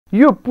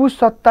यो पुस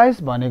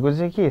 27 भनेको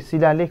चाहिँ के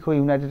शिलालेख हो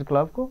युनाइटेड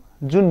क्लबको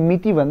जुन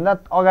मिति भन्दा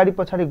अगाडि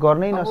पछाडि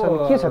गर्नै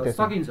नसक्ने के छ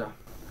त्यसमा? सकिन्छ,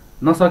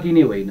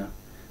 नसकिने होइन।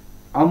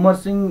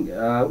 अमरसिंह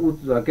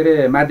के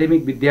अरे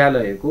माध्यमिक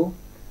विद्यालयको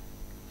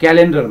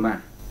क्यालेन्डरमा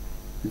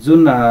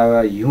जुन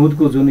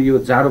हिउँदको जुन यो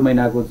जाडो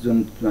महिनाको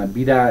जुन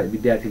बिदा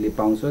विद्यार्थीले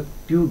पाउँछ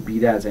त्यो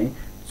बिदा चाहिँ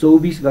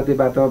 24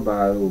 गतेबाट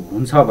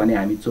हुन्छ भने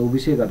हामी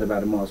 24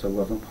 गतेबाट महोत्सव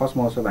गर्छौँ। फर्स्ट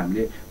महोत्सव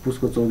हामीले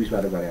पुसको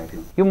 24बाट गरेका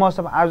थियौँ। यो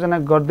महोत्सव आयोजना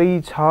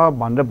गर्दैछ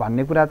भनेर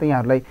भन्ने कुरा त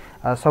यहाँहरूलाई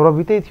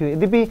सर्ववितै थियो,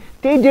 यद्यपि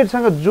त्यही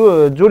डेटसँग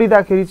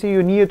जोडिँदाखेरि चाहिँ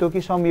यो नियत हो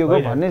कि संयोग हो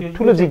भन्ने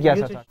ठुलो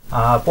जिज्ञासा छ।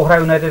 पोखरा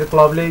युनाइटेड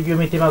क्लबले यो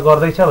मितिमा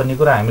गर्दैछ भन्ने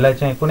कुरा हामीलाई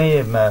चाहिँ कुनै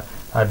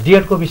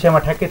डेटको विषयमा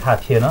ठ्याक्कै थाहा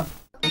थिएन।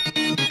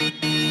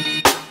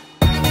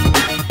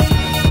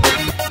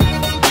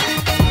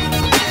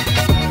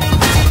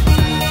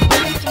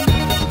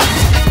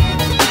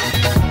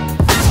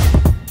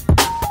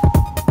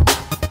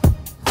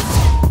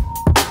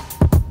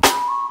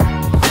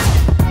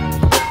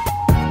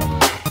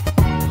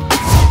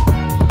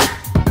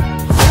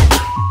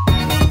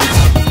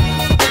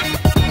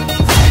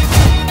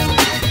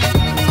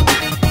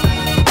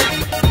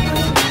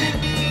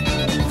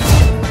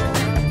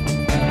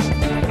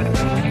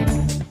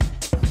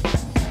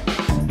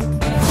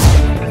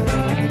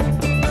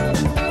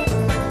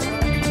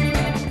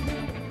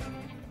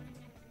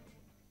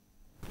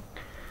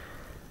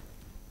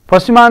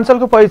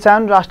 पश्चिमाञ्चलको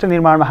पहिचान राष्ट्र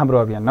निर्माणमा हाम्रो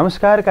अभियान।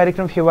 नमस्कार,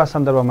 कार्यक्रम फेवा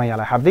सन्दर्भमा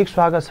यहाँलाई हार्दिक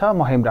स्वागत छ।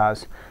 म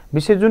हेमराज।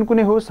 विषय जुन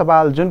कुनै हो,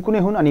 सवाल जुन कुनै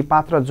हुन् अनि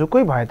पात्र जो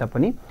कोही भए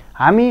तापनि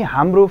हामी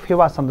हाम्रो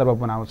फेवा सन्दर्भ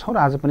बनाउँछौँ र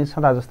आज पनि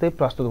सदा जस्तै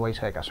प्रस्तुत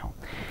भइसकेका छौँ।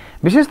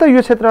 विशेषतः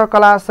यो क्षेत्र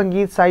कला,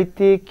 सङ्गीत,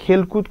 साहित्य,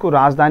 खेलकुदको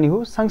राजधानी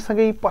हो।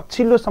 सँगसँगै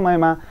पछिल्लो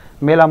समयमा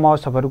मेला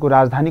महोत्सवहरूको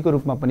राजधानीको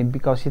रूपमा पनि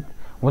विकसित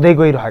हुँदै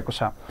गइरहेको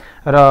छ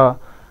र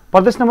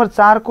प्रदेश नम्बर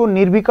 4 को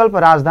निर्विकल्प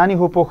राजधानी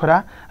हो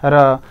पोखरा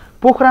र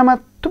पोखरामा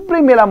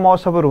थुप्रै मेला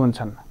महोत्सवहरू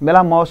हुन्छन्।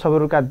 मेला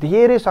महोत्सवहरूका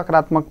धेरै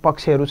सकारात्मक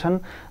पक्षहरू छन्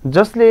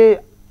जसले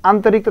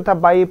आन्तरिक तथा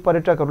बाह्य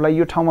पर्यटकहरूलाई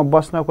यो ठाउँमा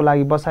बस्नको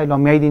लागि बसाइ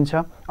लम्ब्याइदिन्छ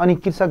अनि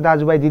कृषक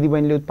दाजुभाइ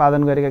दिदीबहिनीले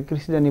उत्पादन गरेका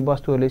कृषिजन्य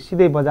वस्तुहरूले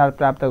सिधै बजार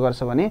प्राप्त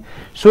गर्छ भने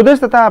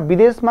स्वदेश तथा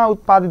विदेशमा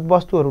उत्पादित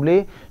वस्तुहरूले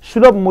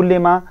सुलभ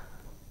मूल्यमा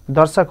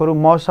दर्शकहरू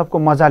महोत्सवको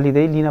मजा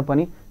लिँदै लिन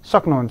पनि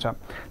सक्नुहुन्छ।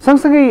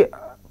 सँगसँगै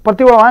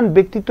प्रतिभावान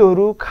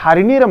व्यक्तित्वहरू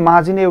खारिने र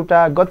माझिने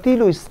एउटा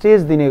गतिलो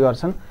स्टेज दिने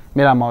गर्छन्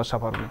मेला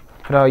महोत्सवहरूले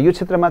र यो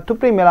क्षेत्रमा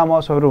थुप्रै मेला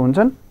महोत्सवहरू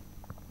हुन्छन्।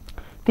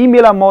 ती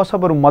मेला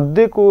महोत्सवहरू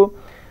मध्येको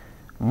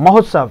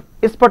महोत्सव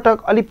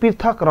यसपटक अलि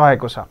पृथक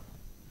रहेको छ।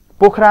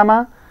 पोखरामा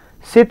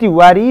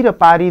सेतीवारी र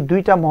पारी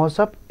दुईटा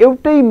महोत्सव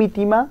एउटै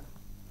मितिमा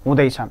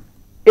हुँदैछन्।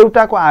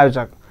 एउटाको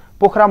आयोजक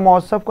पोखरा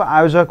महोत्सवको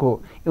आयोजक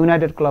हो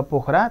युनाइटेड क्लब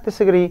पोखरा,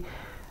 त्यसैगरी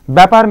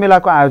व्यापार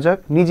मेलाको आयोजक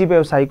निजी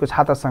व्यवसायीको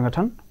छाता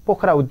सङ्गठन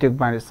पोखरा उद्योग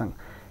वाणिज्य सङ्घ।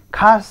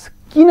 खास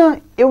किन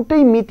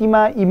एउटै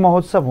मितिमा यी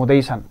महोत्सव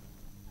हुँदैछन्?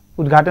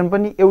 उद्घाटन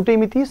पनि एउटै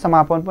मिति,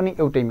 समापन पनि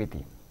एउटै मिति।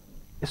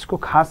 यसको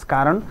खास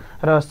कारण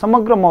र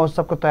समग्र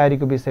महोत्सवको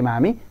तयारीको विषयमा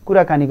हामी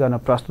कुराकानी गर्न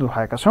प्रस्तुत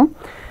भएका छौँ।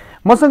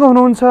 मसँग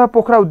हुनुहुन्छ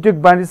पोखरा उद्योग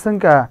वाणिज्य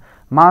सङ्घका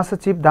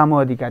महासचिव दामु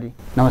अधिकारी।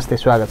 नमस्ते,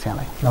 स्वागत छ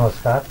यहाँलाई।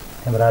 नमस्कार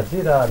हेमराजजी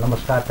र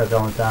नमस्कार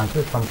गर्न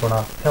चाहन्छु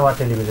सम्पूर्ण फेवा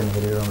टेलिभिजन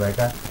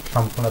हेरिरहनुभएका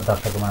सम्पूर्ण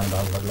दर्शक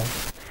महानुभावहरूलाई।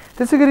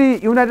 त्यसैगरी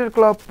युनाइटेड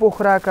क्लब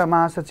पोखराका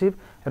महासचिव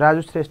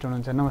राजु श्रेष्ठ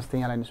हुनुहुन्छ। नमस्ते,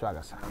 यहाँलाई नि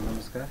स्वागत छ।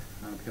 नमस्कार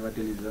फेवा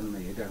टेलिभिजनमा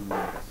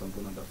हेरिरहनुभएका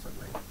सम्पूर्ण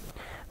दर्शकलाई।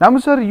 दामु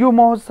सर, यो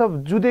महोत्सव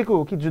जुधेको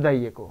हो कि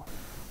जुदाइएको?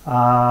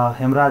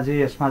 हेमराजी,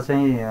 यसमा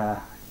चाहिँ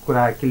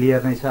कुरा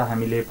क्लियर नै छ।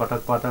 हामीले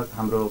पटक पटक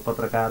हाम्रो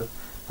पत्रकार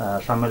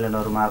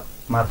सम्मेलनहरू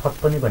मार्फत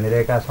पनि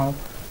भनिरहेका छौँ,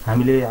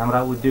 हामीले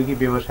हाम्रा उद्योगी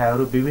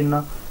व्यवसायहरू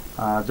विभिन्न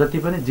जति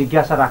पनि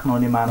जिज्ञासा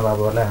राख्नुहुने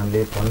महानुभावहरूलाई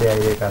हामीले भन्दै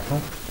आइरहेका छौँ।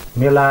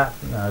 मेला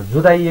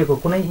जुदाइएको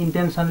कुनै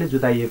इन्टेन्सनले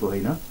जुदाइएको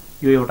होइन,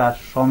 यो एउटा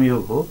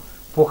संयोग हो।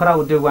 पोखरा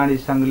उद्योग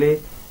वाणिज्य सङ्घले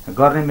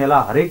गर्ने मेला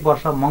हरेक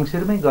वर्ष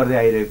मङ्सिरमै गर्दै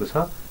आइरहेको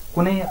छ।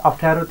 कुनै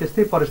अप्ठ्यारो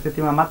त्यस्तै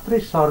परिस्थितिमा मात्रै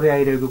सर्दै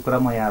आइरहेको कुरा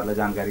म यहाँहरूलाई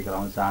जानकारी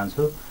गराउन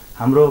चाहन्छु।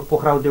 हाम्रो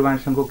पोखरा उद्योग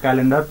वाणिज्य सङ्घको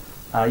क्यालेन्डर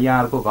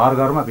यहाँहरूको घर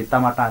घरमा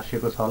भित्तामा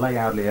टाँसिएको छ होला,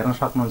 यहाँहरूले हेर्न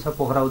सक्नुहुन्छ।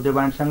 पोखरा उद्योग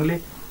वाणिज्य सङ्घले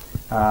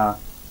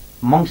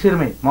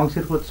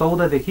मङ्सिरको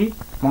 14 देखि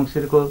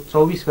मङ्सिरको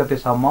 24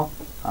 गतेसम्म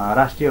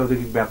राष्ट्रिय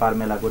औद्योगिक व्यापार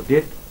मेलाको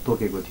डेट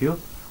तोकेको थियो।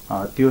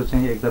 त्यो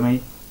चाहिँ एकदमै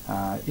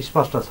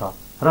स्पष्ट छ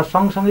र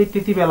सँगसँगै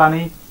त्यति बेला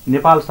नै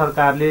नेपाल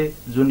सरकारले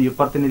जुन यो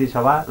प्रतिनिधि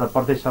सभा र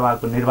प्रदेश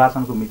सभाको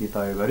निर्वाचनको मिति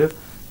तय गर्यो,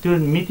 त्यो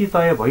मिति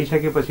तय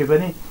भइसकेपछि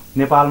पनि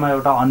नेपालमा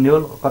एउटा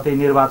अन्यल कतै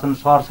निर्वाचन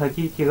सर्छ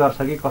कि के गर्छ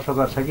कि कसो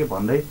गर्छ कि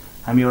भन्दै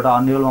हामी एउटा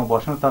अन्यलमा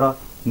बस्यौँ। तर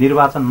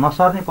निर्वाचन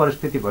नसर्ने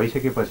परिस्थिति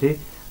भइसकेपछि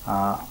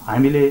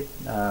हामीले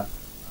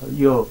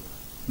यो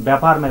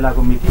व्यापार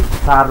मेलाको मिति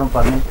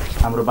सार्नुपर्ने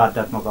हाम्रो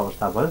बाध्यात्मक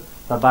अवस्था भयो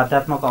र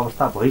बाध्यात्मक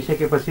अवस्था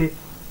भइसकेपछि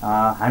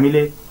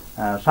हामीले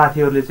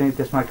साथीहरूले चाहिँ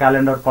त्यसमा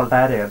क्यालेन्डर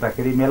पल्टाएर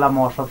हेर्दाखेरि मेला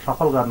महोत्सव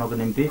सफल गर्नको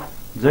निम्ति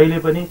जहिले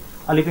पनि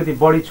अलिकति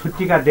बढी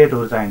छुट्टीका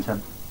डेटहरू चाहिन्छन्,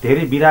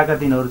 धेरै बिदाका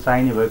दिनहरू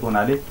चाहिने भएको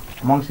हुनाले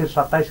मङ्सिर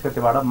 27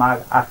 गतेबाट माघ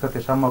 8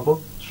 गतेसम्मको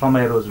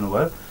समय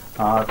रोज्नुभयो।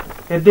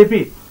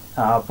 यद्यपि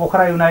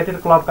पोखरा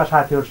युनाइटेड क्लबका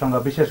साथीहरूसँग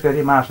विशेष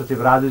गरी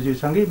महासचिव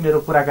राजुजीसँगै मेरो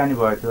कुराकानी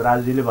भएको थियो।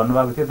 राजुजीले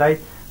भन्नुभएको थियो, दाइ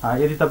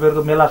यदि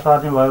तपाईँहरूको मेला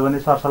सर्ने भयो भने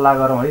सरसल्लाह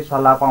गरौँ है,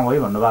 सल्लाह पाऊँ है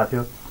भन्नुभएको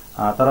थियो।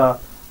 तर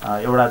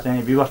एउटा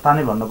चाहिँ व्यवस्था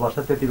नै भन्नुपर्छ।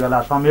 त्यति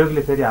बेला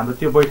संयोगले फेरि हाम्रो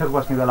त्यो बैठक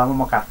बस्ने बेलामा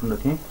म काठमाडौँ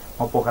थिएँ,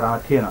 म पोखरामा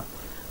थिएन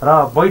र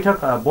बैठक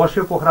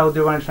बस्यो। पोखरा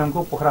उद्योग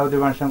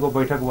वाणिज्य सङ्घको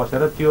बैठक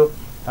बसेर त्यो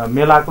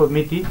मेलाको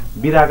मिति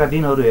बिदाका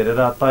दिनहरू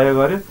हेरेर तय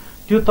गर्यो।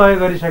 त्यो तय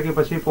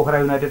गरिसकेपछि पोखरा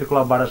युनाइटेड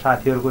क्लबबाट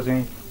साथीहरूको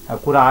चाहिँ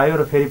कुरा आयो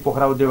र फेरि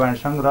पोखरा उद्योग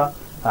वाणिज्य सङ्घ र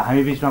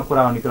हामी बिचमा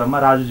कुरा हुने क्रममा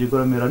राजुजीको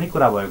र मेरो नै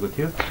कुरा भएको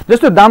थियो।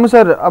 जस्तो दामु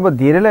सर, अब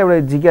धेरैलाई एउटा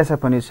जिज्ञासा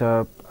पनि छ,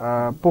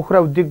 पोखरा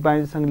उद्योग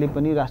वाणिज्य सङ्घले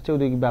पनि राष्ट्रिय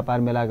औद्योगिक व्यापार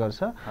मेला गर्छ,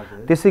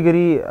 त्यसै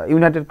गरी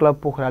युनाइटेड क्लब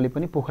पोखराले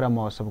पनि पोखरा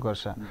महोत्सव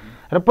गर्छ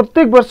र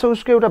प्रत्येक वर्ष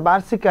उसको एउटा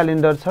वार्षिक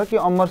क्यालेन्डर छ कि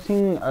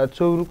अमरसिंह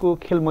चौरको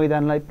खेल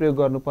मैदानलाई प्रयोग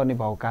गर्नुपर्ने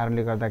भएको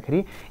कारणले गर्दाखेरि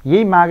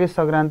यही माघे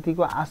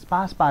सङ्क्रान्तिको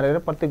आसपास पारेर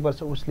प्रत्येक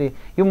वर्ष उसले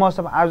यो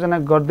महोत्सव आयोजना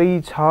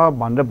गर्दैछ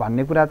भनेर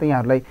भन्ने कुरा त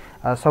यहाँहरूलाई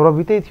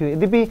सर्ववितै थियो।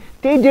 यद्यपि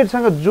त्यही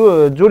डेटसँग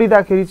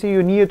जोडिँदाखेरि चाहिँ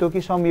यो नियत हो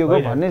कि संयोग हो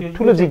भन्ने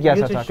ठुलो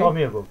जिज्ञासा छ।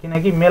 संयोग हो,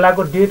 किनकि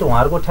मेलाको डेट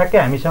उहाँहरूको ठ्याक्कै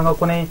हामीसँग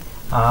कुनै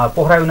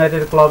पोखरा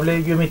युनाइटेड क्लबले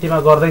यो मितिमा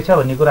गर्दैछ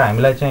भन्ने कुरा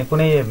हामीलाई चाहिँ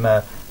कुनै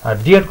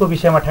डेटको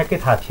विषयमा ठ्याक्कै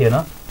थाहा थिएन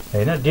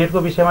होइन। डेटको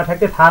विषयमा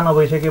ठ्याक्कै थाहा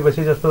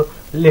नभइसकेपछि जस्तो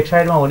लेक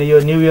साइडमा हुने यो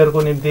न्यू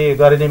इयरको निम्ति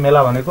गरिने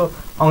मेला भनेको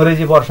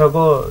अङ्ग्रेजी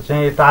वर्षको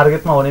चाहिँ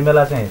टार्गेटमा हुने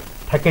मेला चाहिँ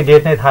ठ्याक्कै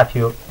डेट नै थाहा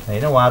थियो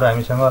होइन। उहाँहरू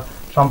हामीसँग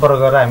सम्पर्क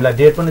गरेर हामीलाई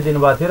डेट पनि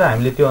दिनुभएको थियो र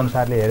हामीले त्यो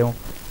अनुसारले हेऱ्यौँ।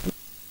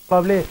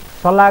 क्लबले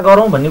सल्लाह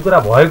गरौँ भन्ने कुरा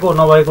भएको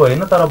नभएको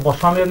होइन, तर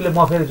संयोगले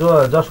म फेरि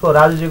जसको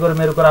राजुजीको र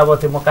मेरो कुरा भएको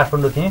थियो, म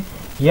काठमाडौँ थिएँ।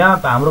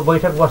 यहाँ हाम्रो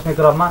बैठक बस्ने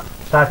क्रममा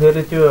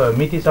साथीहरूले त्यो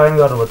मिति चयन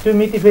गर्नुभयो। त्यो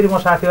मिति फेरि म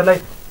साथीहरूलाई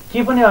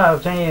के पनि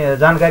चाहिँ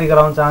जानकारी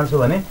गराउन चाहन्छु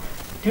भने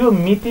त्यो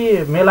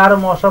मिति मेला र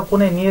महोत्सव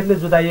कुनै नियतले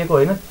जुदाइएको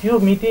होइन। त्यो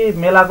मिति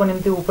मेलाको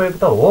निम्ति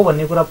उपयुक्त हो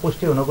भन्ने कुरा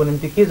पुष्टि हुनको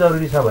निम्ति के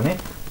जरुरी छ भने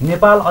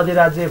नेपाल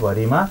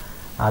अधिराज्यभरिमा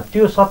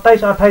त्यो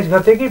 27-28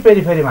 गतेकै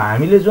पेरिफेरीमा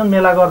हामीले जुन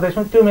मेला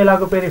गर्दैछौँ त्यो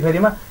मेलाको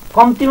पेरिफेरीमा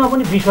कम्तीमा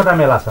पनि 20वटा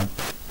मेला छन्।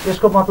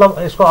 यसको मतलब,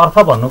 यसको अर्थ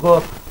भन्नुको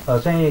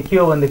चाहिँ के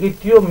हो भनेदेखि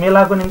त्यो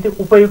मेलाको निम्ति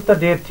उपयुक्त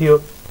डेट थियो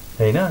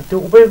होइन। त्यो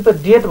उपयुक्त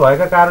डेट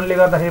भएका कारणले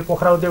गर्दाखेरि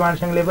पोखरा उद्योग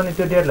वाणिज्य सङ्घले पनि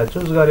त्यो डेटलाई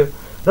चुज गर्यो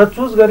र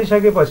चुज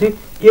गरिसकेपछि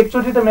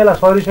एकचोटि त मेला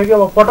सरिसक्यो।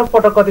 अब पटक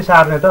पटक कति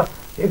सार्ने त,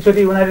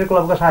 एकचोटि युनाइटेड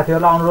क्लबका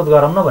साथीहरूलाई अनुरोध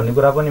गरौँ न भन्ने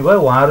कुरा पनि भयो।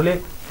 उहाँहरूले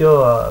त्यो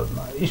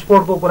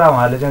स्पोर्टको कुरा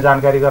उहाँहरूले चाहिँ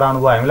जानकारी गराउनु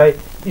भयो हामीलाई।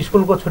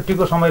 स्कुलको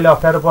छुट्टीको समयले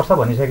अप्ठ्यारो पर्छ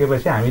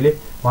भनिसकेपछि हामीले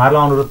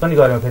उहाँहरूलाई अनुरोध पनि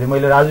गऱ्यौँ। फेरि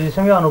मैले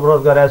राजुजीसँगै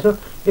अनुरोध गरेको छु,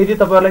 यदि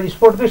तपाईँहरूलाई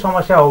स्पोर्टकै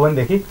समस्या हो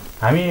भनेदेखि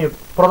हामी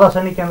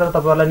प्रदर्शनी केन्द्र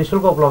तपाईँहरूलाई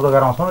निःशुल्क उपलब्ध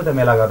गराउँछौँ नि त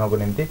मेला गर्नको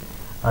निम्ति।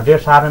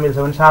 डेट सार्न मिल्छ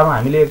भने सारौँ।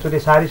 हामीले एकचोटि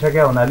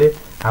सारिसकेका हुनाले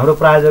हाम्रो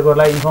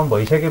प्रायोजकहरूलाई इन्फर्म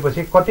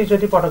भइसकेपछि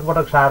कतिचोटि पटक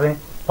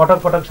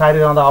पटक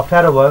सारिरहँदा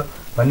अप्ठ्यारो भयो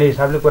भन्ने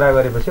हिसाबले कुरा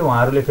गरेपछि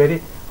उहाँहरूले फेरि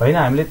होइन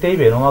हामीले त्यही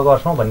भेनुमा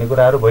गर्छौँ भन्ने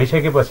कुराहरू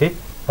भइसकेपछि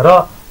र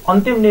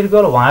अन्तिम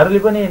निर्गोल उहाँहरूले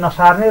पनि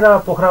नसार्ने र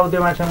पोखरा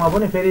उद्योग वाणिज्य सङ्घमा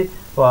पनि फेरि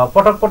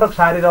पटक पटक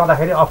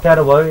सारिरहँदाखेरि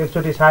अप्ठ्यारो भयो।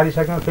 एकचोटि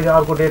सारिसक्यौँ, फेरि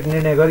अर्को डेट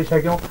निर्णय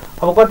गरिसक्यौँ,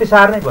 अब कति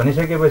सार्ने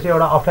भनिसकेपछि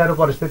एउटा अप्ठ्यारो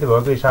परिस्थिति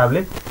भएको हिसाबले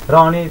र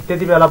अनि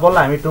त्यति बेला बल्ल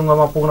हामी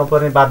टुङ्गोमा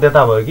पुग्नुपर्ने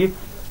बाध्यता भयो कि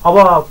अब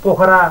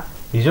पोखरा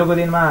हिजोको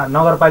दिनमा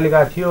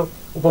नगरपालिका थियो,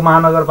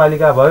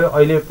 उपमहानगरपालिका भयो,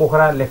 अहिले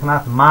पोखरा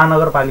लेखनाथ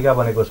महानगरपालिका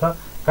बनेको छ।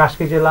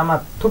 कास्की जिल्लामा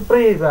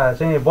थुप्रै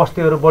चाहिँ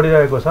बस्तीहरू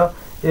बढिरहेको छ।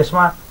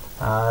 यसमा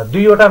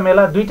दुईवटा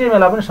मेला, दुईटै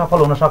मेला पनि सफल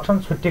हुन सक्छन्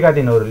छुट्टीका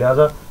दिनहरूले। अझ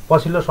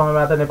पछिल्लो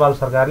समयमा त नेपाल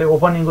सरकारले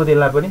ओपनिङको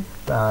दिनलाई पनि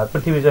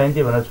पृथ्वी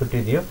जयन्ती भनेर छुट्टी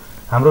दियो।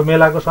 हाम्रो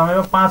मेलाको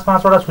समयमा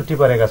 5-5वटा छुट्टी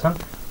परेका छन्।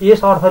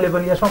 यस अर्थले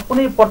पनि यसमा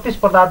कुनै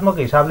प्रतिस्पर्धात्मक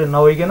हिसाबले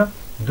नभइकन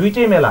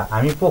दुईटै मेला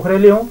हामी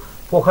पोखरेली हौँ,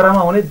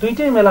 पोखरामा हुने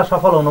दुईटै मेला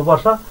सफल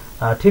हुनुपर्छ,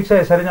 ठिक छ,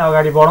 यसरी नै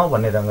अगाडि बढौँ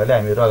भन्ने ढङ्गले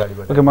हामीहरू अगाडि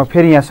बढौँ। ओके, म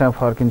फेरि यहाँसँग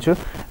फर्किन्छु।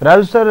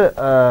 राजु सर,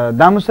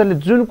 दामु सरले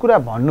जुन कुरा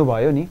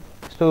भन्नुभयो नि,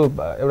 यस्तो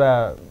एउटा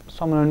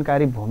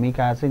समन्वयकारी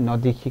भूमिका चाहिँ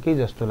नदेखिएकै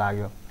जस्तो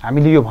लाग्यो,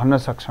 हामीले यो भन्न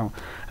सक्छौँ।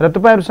 र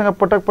तपाईँहरूसँग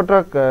पटक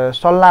पटक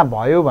सल्लाह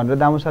भयो भनेर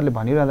दामु सरले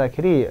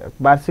भनिरहँदाखेरि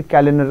वार्षिक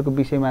क्यालेन्डरको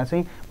विषयमा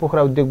चाहिँ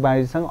पोखरा उद्योग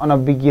वाणिज्य सङ्घ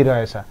अनभिज्ञ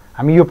रहेछ,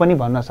 हामी यो पनि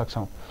भन्न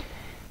सक्छौँ।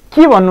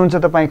 के भन्नुहुन्छ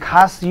तपाईँ?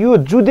 खास यो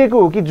जुधेको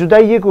हो कि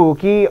जुदाइएको हो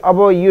कि अब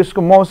यसको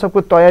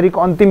महोत्सवको तयारीको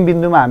अन्तिम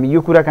बिन्दुमा हामी यो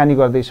कुराकानी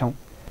गर्दैछौँ?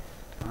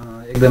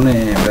 एकदमै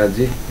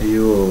हेमराजजी,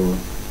 यो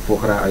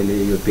पोखरा अहिले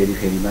यो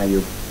पेरिफेरीमा यो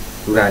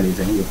कुराले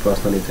चाहिँ, यो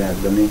प्रश्नले चाहिँ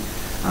एकदमै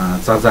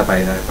चर्चा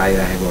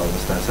पाइरहेको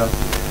अवस्था छ।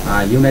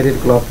 युनाइटेड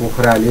क्लब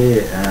पोखराले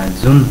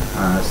जुन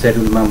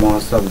सेड्युलमा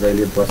महोत्सव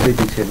जहिले वर्षै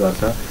पछि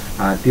गर्छ,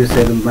 त्यो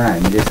सेड्युलमा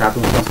हामीले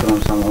 7औं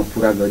संस्करणसम्म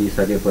पुरा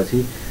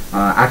गरिसकेपछि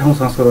 8औं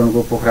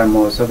संस्करणको पोखरा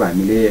महोत्सव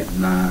हामीले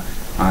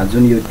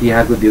जुन यो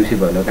तिहारको देउसी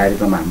भैलो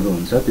कार्यक्रम हाम्रो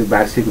हुन्छ त्यो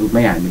वार्षिक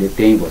रूपमै हामीले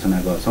त्यहीँ घोषणा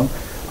गर्छौँ।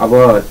 अब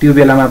त्यो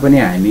बेलामा पनि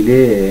हामीले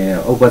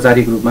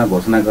औपचारिक रूपमा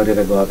घोषणा गरेर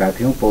गएका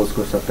थियौँ,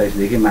 पौषको 27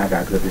 देखि माघ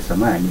 8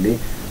 गतेसम्म हामीले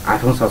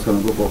 8औं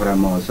संस्करणको पोखरा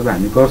महोत्सव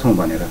हामी गर्छौँ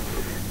भनेर।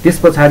 त्यस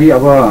पछाडि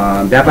अब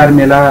व्यापार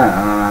मेला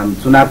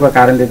चुनावको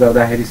कारणले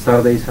गर्दाखेरि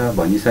सर्दैछ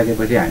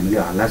भनिसकेपछि हामीले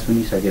हल्ला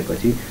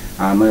सुनिसकेपछि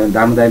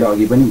दामु दाइले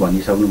अघि पनि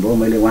भनिसक्नुभयो,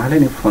 मैले उहाँलाई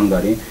नै फोन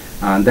गरेँ,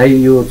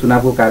 दाइ यो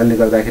चुनावको कारणले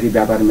गर्दाखेरि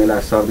व्यापार मेला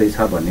सर्दैछ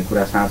भन्ने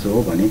कुरा साँचो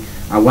हो भने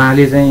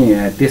उहाँले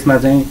चाहिँ त्यसमा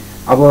चाहिँ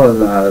अब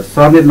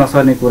सर्ने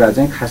नसर्ने कुरा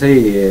चाहिँ खासै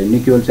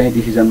निक्योल चाहिँ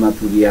डिसिजनमा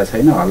पुगिया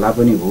छैन, हल्ला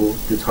पनि हो,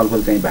 त्यो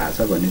छलफल चाहिँ भएको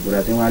छ भन्ने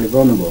कुरा चाहिँ उहाँले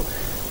गर्नुभयो।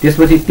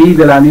 त्यसपछि त्यही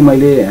बेला नि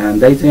मैले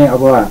दाइ चाहिँ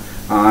अब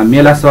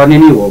मेला सर्ने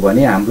नै हो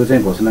भने हाम्रो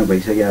चाहिँ घोषणा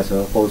भइसकेको छ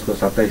पौषको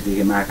 27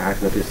 देखि माघ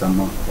 8 गतेसम्म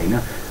होइन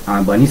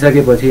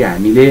भनिसकेपछि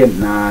हामीले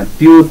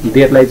त्यो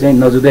डेटलाई चाहिँ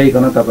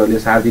नजुदाइकन तपाईँहरूले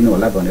साथ दिनु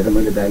होला भनेर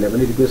मैले दाइलाई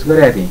पनि रिक्वेस्ट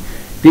गरेको थिएँ।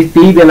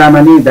 त्यही बेलामा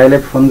नि दाइलाई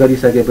फोन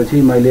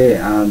गरिसकेपछि मैले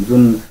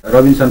जुन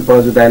रविनसन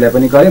प्रजु दाइलाई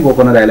पनि गरेँ,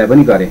 गोपन दाइलाई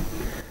पनि गरेँ।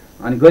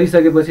 अनि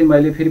गरिसकेपछि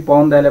मैले फेरि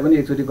पवन दाइलाई पनि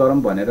एकचोटि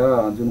गरौँ भनेर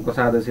जुन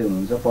कोषाध्यक्ष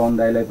हुनुहुन्छ पवन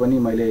दाइलाई पनि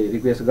मैले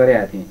रिक्वेस्ट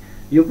गरेका थिएँ।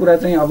 यो कुरा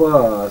चाहिँ अब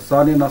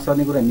सर्ने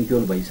नसर्ने कुरा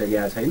निक्योल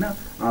भइसकेको छैन,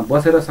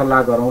 बसेर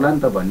सल्लाह गरौँला नि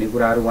त भन्ने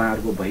कुराहरू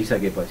उहाँहरूको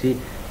भइसकेपछि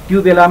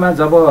त्यो बेलामा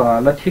जब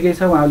ल ठिकै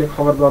छ उहाँले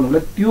खबर गर्नुभयो,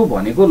 त्यो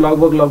भनेको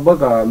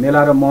लगभग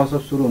मेला र महोत्सव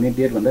सुरु हुने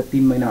डेटभन्दा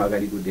 3 महिना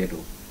अगाडिको डेट हो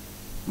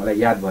मलाई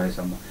याद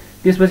भएसम्म।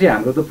 त्यसपछि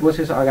हाम्रो त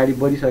प्रोसेस अगाडि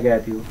बढिसकेको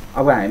थियो।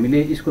 अब हामीले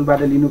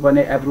स्कुलबाट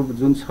लिनुपर्ने एप्रुभ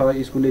जुन छ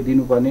स्कुलले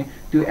दिनुपर्ने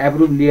त्यो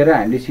एप्रुभ लिएर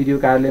हामीले सिडिओ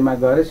कार्यालयमा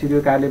गएर सिडिओ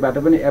कार्यालयबाट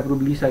पनि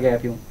एप्रुभ लिइसकेका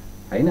थियौँ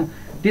होइन।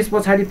 त्यस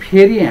पछाडि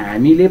फेरि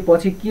हामीले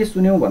पछि के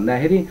सुन्यौँ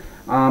भन्दाखेरि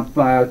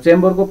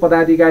चेम्बरको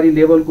पदाधिकारी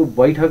लेभलको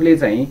बैठकले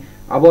चाहिँ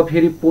अब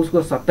फेरि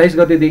पौषको 27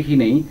 गतेदेखि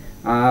नै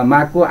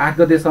माघको 8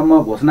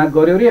 गतेसम्म घोषणा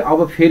गर्यो रे,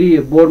 अब फेरि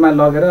बोर्डमा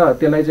लगेर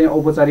त्यसलाई चाहिँ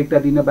औपचारिकता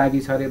दिन बाँकी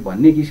छ अरे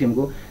भन्ने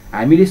किसिमको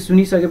हामीले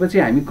सुनिसकेपछि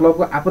हामी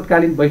क्लबको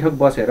आपतकालीन बैठक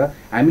बसेर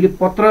हामीले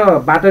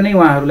पत्रबाट नै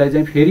उहाँहरूलाई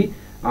चाहिँ फेरि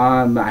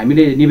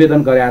हामीले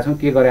निवेदन गरेका छौँ।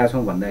 के गरेका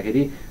छौँ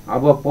भन्दाखेरि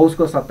अब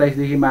पौषको 27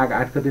 देखि माघ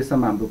 8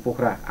 गतेसम्म हाम्रो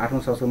पोखरा 8औं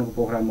संस्करणको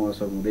पोखरा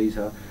महोत्सव हुँदैछ,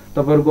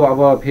 तपाईँहरूको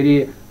अब फेरि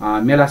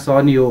मेला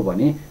सर्ने हो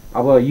भने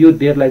अब यो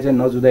डेटलाई चाहिँ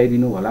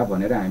नजुदाइदिनु होला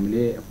भनेर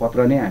हामीले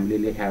पत्र नै हामीले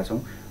लेखेका छौँ।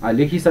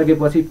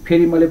 लेखिसकेपछि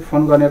फेरि मैले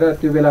फोन गरेर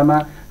त्यो बेलामा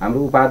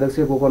हाम्रो उपाध्यक्ष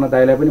गोपन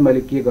दाइलाई पनि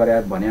मैले के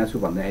गरेँ भनेको छु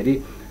भन्दाखेरि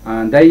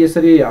दाइ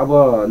यसरी अब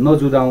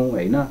नजुदाउँ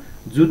होइन,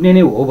 जुट्ने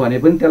नै हो भने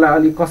पनि त्यसलाई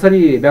अलिक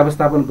कसरी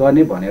व्यवस्थापन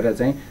गर्ने भनेर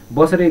चाहिँ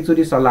बसेर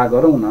एकचोटि सल्लाह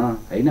गरौँ न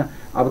होइन।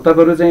 अब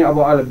तपाईँहरू चाहिँ अब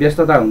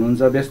व्यस्तता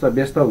हुनुहुन्छ,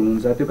 व्यस्त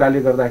हुनुहुन्छ, त्यो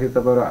कारणले गर्दाखेरि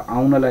तपाईँहरू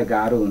आउनलाई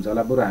गाह्रो हुन्छ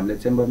होला, बरु हामीले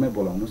चेम्बरमै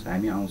बोलाउनुहोस्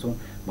हामी आउँछौँ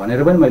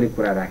भनेर पनि मैले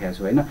कुरा राखेको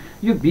छु होइन।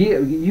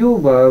 यो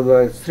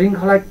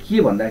श्रृङ्खला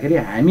के भन्दाखेरि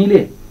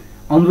हामीले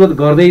अनुरोध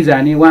गर्दै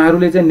जाने,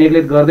 उहाँहरूले चाहिँ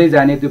नेग्लेक्ट गर्दै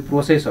जाने त्यो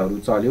प्रोसेसहरू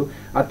चल्यो।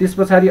 त्यस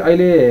पछाडि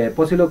अहिले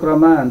पछिल्लो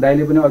क्रममा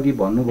दाइले पनि अघि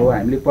भन्नुभयो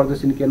हामीले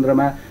प्रदर्शनी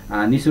केन्द्रमा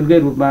निःशुल्कै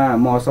रूपमा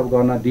महोत्सव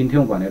गर्न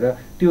दिन्थ्यौँ भनेर,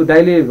 त्यो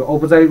दाइले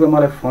औपचारिक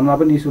मलाई फोनमा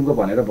पनि निःशुल्क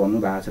भनेर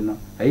भन्नुभएको छैन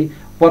है,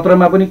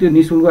 पत्रमा पनि त्यो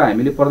निःशुल्क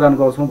हामीले प्रदान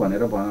गर्छौँ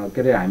भनेर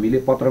के अरे हामीले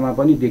पत्रमा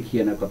पनि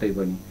देखिएन कतै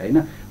पनि होइन।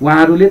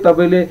 उहाँहरूले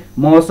तपाईँले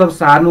महोत्सव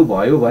सार्नु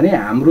भयो भने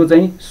हाम्रो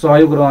चाहिँ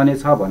सहयोग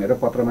रहनेछ भनेर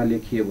पत्रमा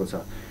लेखिएको छ।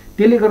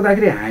 त्यसले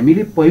गर्दाखेरि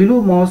हामीले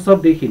पहिलो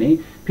महोत्सवदेखि नै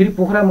फेरि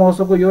पोखरा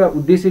महोत्सवको एउटा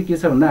उद्देश्य के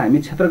छ भन्दा हामी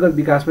क्षेत्रगत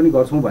विकास पनि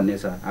गर्छौँ भन्ने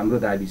छ हाम्रो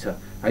दाबी छ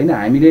होइन।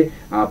 हामीले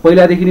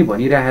पहिलादेखि नै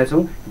भनिरहेका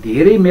छौँ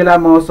धेरै मेला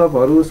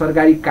महोत्सवहरू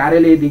सरकारी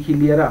कार्यालयदेखि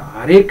लिएर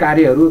हरेक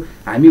कार्यहरू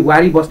हामी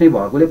वारी बस्ने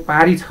भएकोले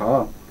पारी छ,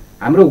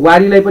 हाम्रो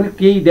वारीलाई पनि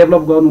केही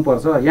डेभलप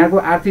गर्नुपर्छ, यहाँको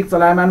आर्थिक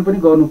चलायमान पनि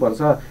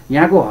गर्नुपर्छ,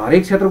 यहाँको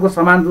हरेक क्षेत्रको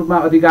समान रूपमा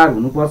अधिकार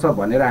हुनुपर्छ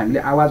भनेर हामीले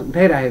आवाज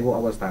उठाइरहेको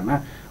अवस्थामा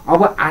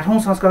अब 8औं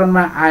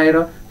संस्करणमा आएर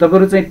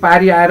तपाईँहरू चाहिँ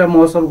पारी आएर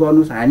महोत्सव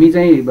गर्नुहोस् हामी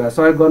चाहिँ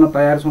सहयोग गर्न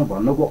तयार छौँ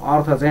भन्नुको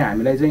अर्थ चाहिँ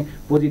हामीलाई चाहिँ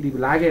पोजिटिभ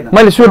लागेन।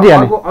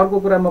 अर्को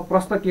कुरा म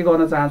प्रश्न के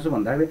गर्न चाहन्छु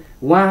भन्दाखेरि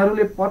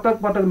उहाँहरूले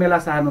पटक मेला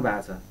सार्नु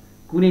भएको छ,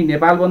 कुनै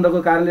नेपाल बन्दको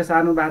कारणले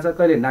सार्नु भएको छ,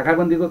 कहिले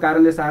नाकाबन्दीको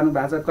कारणले सार्नु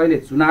भएको छ, कहिले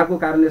चुनावको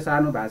कारणले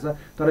सार्नु भएको छ,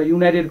 तर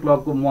युनाइटेड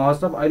क्लबको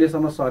महोत्सव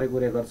अहिलेसम्म सरेको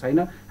रेकर्ड छैन।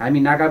 हामी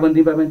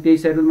नाकाबन्दीमा पनि त्यही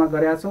सेड्युलमा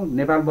गरेका छौँ,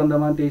 नेपाल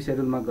बन्दमा पनि त्यही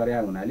सेड्युलमा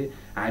गरेका हुनाले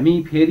हामी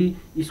फेरि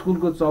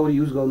स्कुलको चौर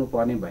युज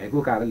गर्नुपर्ने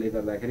भएको कारणले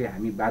गर्दाखेरि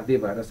हामी बाध्य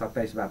भएर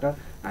 27बाट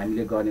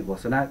हामीले गर्ने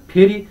घोषणा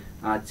फेरि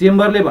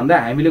चेम्बरले भन्दा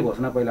हामीले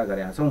घोषणा पहिला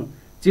गरेका छौँ,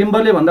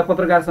 चेम्बरले भन्दा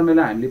पत्रकार सम्मेलन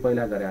हामीले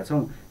पहिला गरेका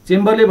छौँ,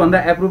 चेम्बरले भन्दा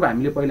एप्रुभ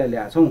हामीले पहिला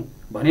ल्याएको छौँ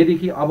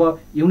भनेदेखि अब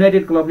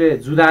युनाइटेड क्लबले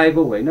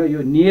जुदाएको होइन, यो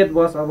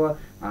नियतवश अब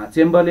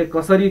चेम्बरले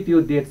कसरी त्यो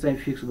डेट चाहिँ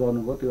फिक्स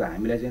गर्नुभयो त्यो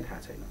हामीलाई चाहिँ थाहा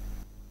छैन।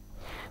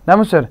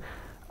 नमस्कार,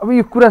 अब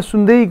यो कुरा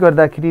सुन्दै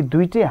गर्दाखेरि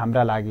दुईटै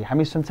हाम्रा लागि,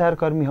 हामी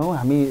सञ्चारकर्मी हौँ,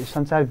 हामी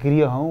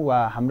सञ्चारगृह हौँ वा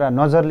हाम्रा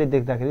नजरले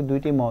देख्दाखेरि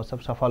दुईटै महोत्सव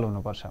सफल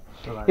हुनुपर्छ।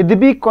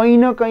 यद्यपि कहीँ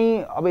न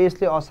कहीँ अब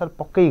यसले असर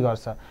पक्कै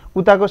गर्छ,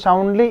 उताको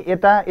साउन्डले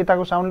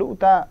यताको साउन्डले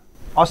उता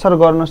असर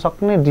गर्न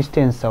सक्ने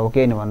डिस्टेन्स छ हो कि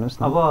होइन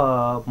भन्नुहोस् न।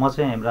 अब म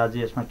चाहिँ हेमराज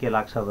यसमा के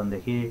लाग्छ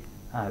भनेदेखि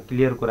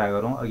क्लियर कुरा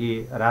गरौँ, अघि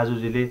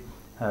राजुजीले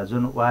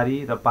जुन वारी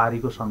र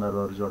पारीको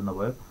सन्दर्भहरू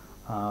जोड्नुभयो,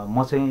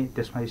 म चाहिँ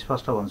त्यसमा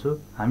स्पष्ट भन्छु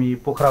हामी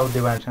पोखरा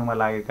उद्योगसँगमा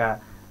लागेका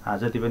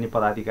जति पनि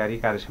पदाधिकारी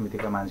कार्य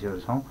समितिका मान्छेहरू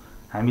छौँ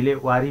हामीले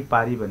वारी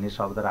पारी भन्ने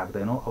शब्द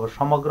राख्दैनौँ। अब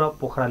समग्र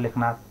पोखरा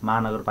लेखनाथ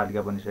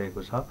महानगरपालिका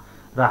बनिसकेको छ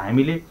र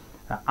हामीले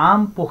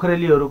आम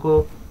पोखरेलीहरूको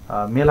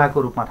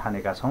मेलाको रूपमा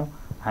ठानेका छौँ।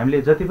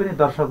 हामीले जति पनि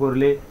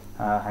दर्शकहरूले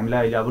हामीलाई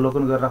अहिले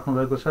अवलोकन गरिराख्नु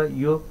भएको छ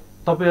यो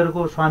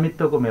तपाईँहरूको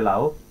स्वामित्वको मेला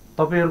हो,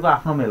 तपाईँहरूको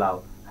आफ्नो मेला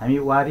हो, हामी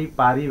वारी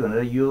पारी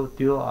भनेर यो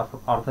त्यो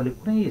अर्थले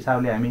कुनै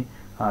हिसाबले हामी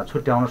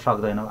छुट्याउन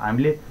सक्दैनौँ।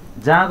 हामीले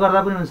जहाँ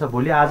गर्दा पनि हुन्छ,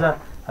 भोलि आज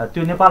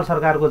त्यो नेपाल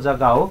सरकारको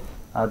जग्गा हो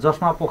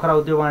जसमा पोखरा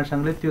उद्योग वाणिज्य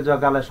सङ्घले त्यो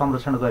जग्गालाई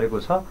संरक्षण गरेको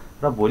छ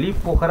र भोलि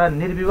पोखरा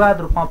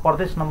निर्विवाद रूपमा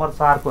प्रदेश नम्बर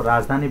 4 को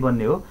राजधानी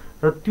बन्ने हो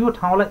र त्यो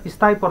ठाउँलाई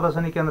स्थायी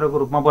प्रदर्शनी केन्द्रको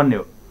रूपमा बन्ने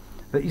हो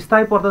र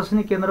स्थायी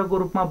प्रदर्शनी केन्द्रको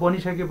रूपमा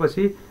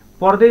बनिसकेपछि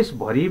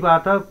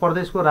प्रदेशभरिबाट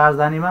प्रदेशको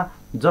राजधानीमा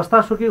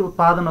जस्तासुकै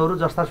उत्पादनहरू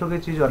जस्तासुकै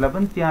चिजहरूलाई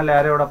पनि त्यहाँ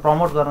ल्याएर एउटा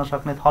प्रमोट गर्न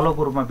सक्ने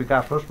थलोको रूपमा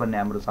विकास होस् भन्ने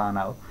हाम्रो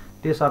चाहना हो।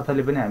 त्यस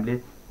अर्थले पनि हामीले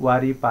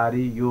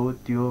वारीपारी यो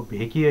त्यो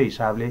भेकीय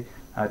हिसाबले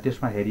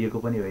त्यसमा हेरिएको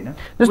पनि होइन।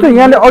 जस्तो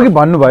यहाँले अघि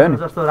भन्नुभयो नि,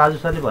 जस्तो राजु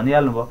सरले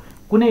भनिहाल्नुभयो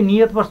कुनै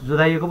नियतवश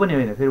जुदाइएको पनि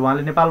होइन। फेरि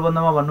उहाँले नेपाल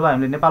बन्दमा भन्नुभयो,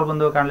 हामीले नेपाल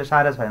बन्दको कारणले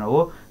सारेका छैन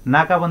हो,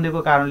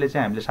 नाकाबन्दीको कारणले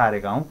चाहिँ हामीले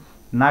सारेका हौँ।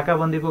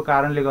 नाकाबन्दीको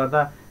कारणले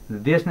गर्दा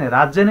देश नै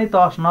राज्य नै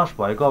तहस नहस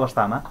भएको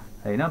अवस्थामा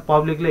होइन,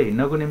 पब्लिकले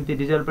हिँड्नको निम्ति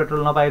डिजल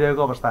पेट्रोल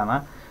नपाइरहेको अवस्थामा,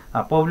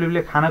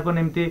 पब्लिकले खानको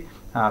निम्ति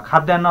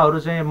खाद्यान्नहरू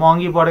चाहिँ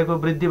महँगी बढेको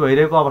वृद्धि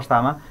भइरहेको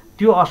अवस्थामा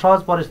त्यो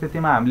असहज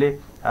परिस्थितिमा हामीले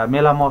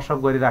मेला महोत्सव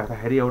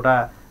गरिराख्दाखेरि एउटा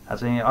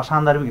चाहिँ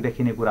असान्दर्भिक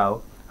देखिने कुरा हो।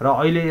 र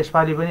अहिले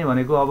यसपालि पनि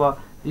भनेको अब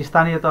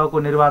स्थानीय तहको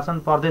निर्वाचन,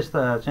 प्रदेश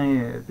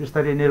चाहिँ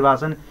स्तरीय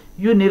निर्वाचन,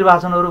 यो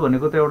निर्वाचनहरू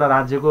भनेको त एउटा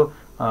राज्यको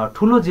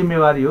ठुलो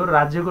जिम्मेवारी हो र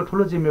राज्यको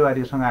ठुलो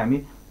जिम्मेवारीसँग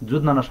हामी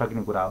जुझ्न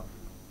नसक्ने कुरा हो।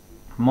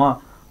 म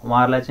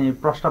उहाँहरूलाई चाहिँ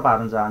प्रश्न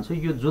पार्न चाहन्छु,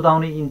 यो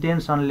जुधाउने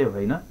इन्टेन्सनले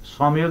होइन,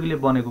 संयोगले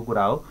बनेको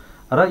कुरा हो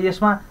र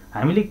यसमा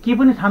हामीले के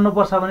पनि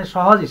ठान्नुपर्छ भने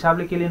सहज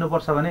हिसाबले के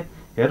लिनुपर्छ भने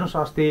हेर्नुहोस्,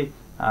 अस्ति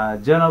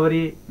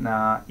जनवरी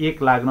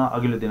 1 लाग्न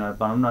अघिल्लो दिनमा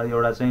भनौँ न,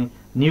 एउटा चाहिँ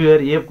न्यू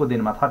इयर एभको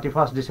दिनमा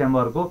 31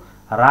 डिसेम्बरको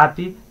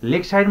राति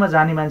लेक साइडमा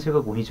जाने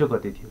मान्छेको घुइँचो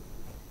कति थियो?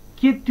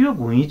 के त्यो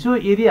घुइँचो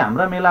यदि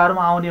हाम्रा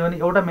मेलाहरूमा आउने भने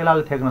एउटा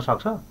मेलाले थ्याक्न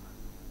सक्छ?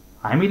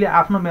 हामीले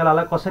आफ्नो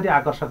मेलालाई कसरी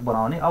आकर्षक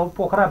बनाउने? अब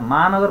पोखरा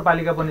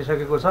महानगरपालिका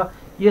बनिसकेको छ,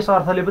 यस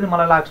अर्थले पनि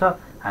मलाई लाग्छ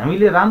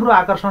हामीले राम्रो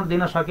आकर्षण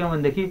दिन सक्यौँ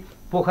भनेदेखि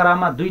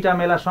पोखरामा 2टा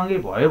मेला सँगै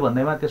भयो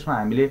भन्दैमा त्यसमा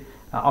हामीले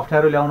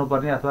अप्ठ्यारो ल्याउनु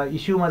पर्ने अथवा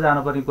इस्युमा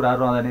जानुपर्ने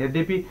कुराहरू रहँदैन।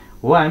 यद्यपि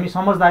हो, हामी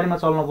समझदारीमा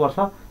चल्नुपर्छ।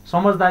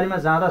 समझदारीमा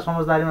जाँदा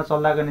समझदारीमा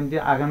चल्दाको निम्ति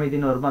आगामी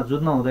दिनहरूमा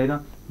जुझ्न हुँदैन,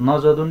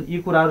 नजोदुन, यी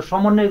कुराहरू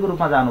समन्वयको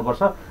रूपमा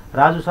जानुपर्छ।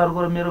 राजु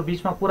सरको र मेरो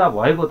बिचमा कुरा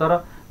भएको, तर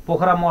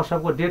पोखरा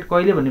महोत्सवको डेट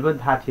कहिले भन्ने पनि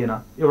थाहा थिएन।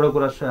 एउटा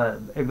कुरा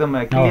एकदम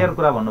क्लियर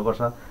कुरा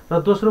भन्नुपर्छ।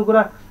 र दोस्रो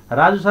कुरा,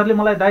 राजु सरले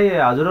मलाई दाइ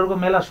हजुरहरूको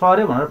मेला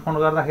सर्यो भनेर फोन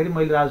गर्दाखेरि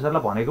मैले राजु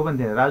सरलाई भनेको पनि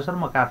थिएँ, राजु सर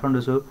म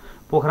काठमाडौँ छु,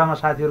 पोखरामा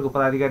साथीहरूको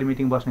पदाधिकारी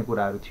मिटिङ बस्ने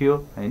कुराहरू थियो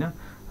होइन,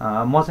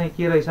 म चाहिँ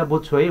के रहेछ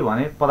बुझ्छु है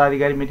भने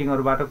पदाधिकारी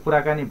मिटिङहरूबाट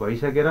कुराकानी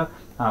भइसकेर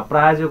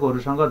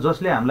प्रायोजकहरूसँग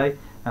जसले हामीलाई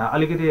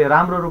अलिकति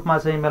राम्रो रूपमा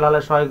चाहिँ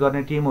मेलालाई सहयोग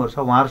गर्ने टिमहरू छ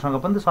उहाँहरूसँग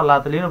पनि त सल्लाह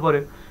त लिनु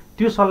पर्यो।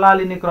 त्यो सल्लाह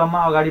लिने क्रममा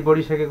अगाडि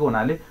बढिसकेको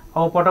हुनाले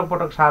अब पटक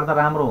पटक सार्दा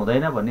राम्रो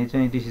हुँदैन भन्ने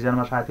चाहिँ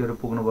डिसिजनमा साथीहरू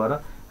पुग्नु भएर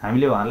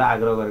हामीले उहाँलाई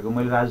आग्रह गरेको।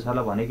 मैले राजु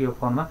सरलाई भनेको यो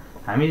फोनमा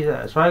हामी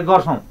सहयोग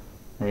गर्छौँ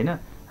होइन,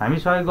 हामी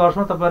सहयोग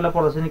गर्छौँ, तपाईँहरूलाई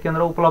प्रदर्शनी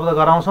केन्द्र उपलब्ध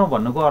गराउँछौँ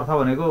भन्नुको अर्थ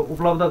भनेको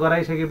उपलब्ध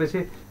गराइसकेपछि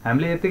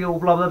हामीले यतिकै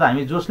उपलब्धता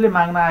हामी जसले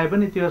माग्न आए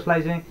पनि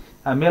त्यसलाई चाहिँ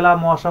मेला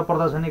महोत्सव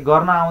प्रदर्शनी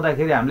गर्न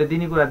आउँदाखेरि हामीले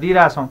दिने कुरा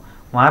दिइरहेछौँ,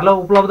 उहाँहरूलाई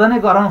उपलब्ध नै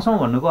गराउँछौँ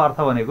भन्नुको अर्थ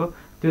भनेको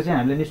त्यो चाहिँ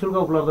हामीले निःशुल्क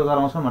उपलब्ध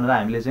गराउँछौँ भनेर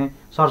हामीले चाहिँ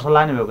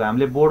सरसल्लाह नै भएको।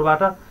 हामीले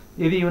बोर्डबाट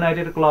यदि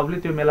युनाइटेड क्लबले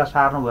त्यो मेला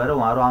सार्नु भएर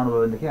उहाँहरू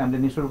आउनुभयो भनेदेखि हामीले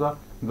निःशुल्क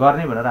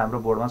गर्ने भनेर हाम्रो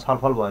बोर्डमा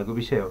छलफल भएको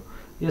विषय हो।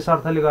 यस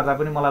अर्थले गर्दा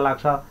पनि मलाई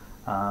लाग्छ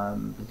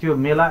त्यो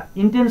मेला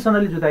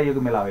इन्टेन्सनली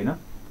जुटाइएको मेला होइन।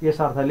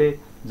 यस अर्थले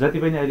जति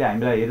पनि अहिले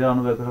हामीलाई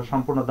हेरिरहनु भएको छ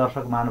सम्पूर्ण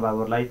दर्शक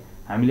महानुभावहरूलाई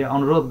हामीले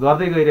अनुरोध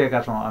गर्दै गइरहेका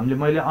छौँ।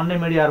 मैले अन्य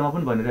मिडियाहरूमा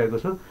पनि भनिरहेको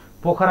छु,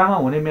 पोखरामा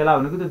हुने मेला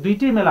भनेको त्यो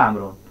 2टै मेला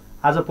हाम्रो हो।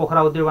 आज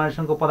पोखरा उद्योग वाणिज्य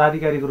सङ्घको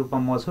पदाधिकारीको रूपमा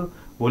म छु,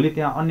 भोलि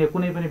त्यहाँ अन्य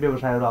कुनै पनि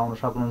व्यवसायहरू आउन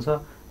सक्नुहुन्छ,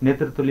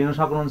 नेतृत्व लिन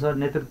सक्नुहुन्छ।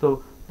 नेतृत्व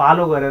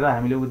पालो गरेर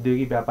हामीले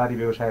उद्योगी व्यापारी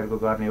व्यवसायहरूको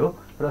गर्ने हो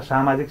र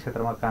सामाजिक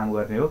क्षेत्रमा काम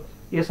गर्ने हो।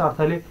 यस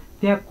अर्थले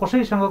त्यहाँ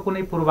कसैसँग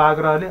कुनै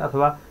पूर्वाग्रहले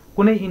अथवा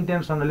कुनै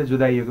इन्टेन्सनले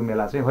जुदाइएको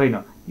मेला चाहिँ होइन।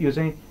 यो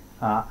चाहिँ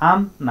आम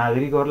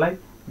नागरिकहरूलाई,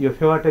 यो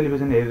फेवा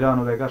टेलिभिजन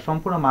हेरिरहनुभएका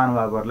सम्पूर्ण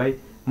महानुभावहरूलाई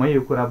म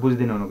यो कुरा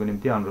बुझिदिनु हुनुको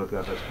निम्ति अनुरोध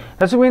गर्दछु।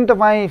 दर्शकबिन,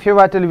 तपाईँ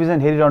फेवा टेलिभिजन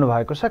हेरिरहनु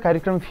भएको छ।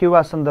 कार्यक्रम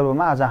फेवा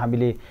सन्दर्भमा आज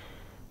हामीले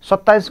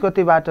 27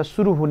 गतेबाट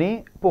सुरु हुने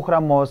पोखरा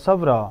महोत्सव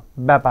र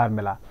व्यापार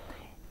मेला,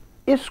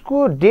 यसको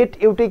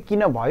डेट एउटै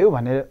किन भयो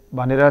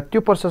भनेर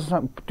त्यो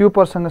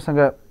प्रसङ्गसँग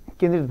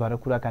केन्द्रित भएर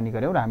कुराकानी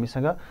गऱ्यौँ र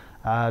हामीसँग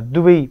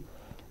दुवै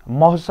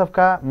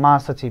महोत्सवका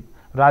महासचिव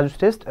राजु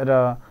श्रेष्ठ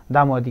र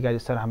दामु अधिकारी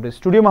सर हाम्रो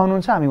स्टुडियोमा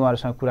हुनुहुन्छ। हामी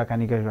उहाँहरूसँग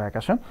कुराकानी गरिरहेका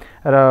छौँ।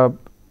 र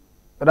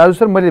राजु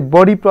सर, मैले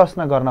बढी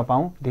प्रश्न गर्न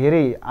पाऊँ,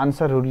 धेरै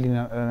आन्सरहरू लिन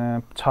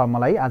छ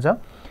मलाई आज।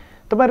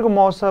 तपाईँहरूको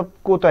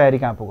महोत्सवको तयारी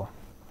कहाँ पुग्यो?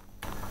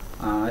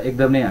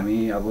 एकदमै हामी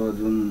अब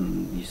जुन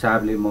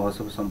हिसाबले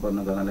महोत्सव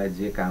सम्पन्न गर्नलाई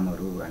जे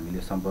कामहरू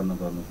हामीले सम्पन्न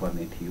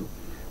गर्नुपर्ने थियो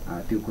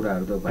त्यो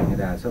कुराहरू त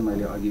भइरहेछ।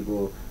 मैले अघिको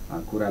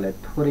कुरालाई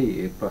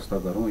थोरै प्रश्न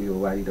गरौँ, यो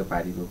वारी र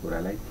पारीको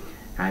कुरालाई।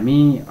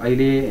 हामी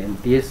अहिले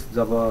देश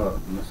जब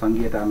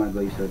सङ्घीयतामा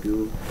गइसक्यो,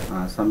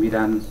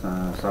 संविधान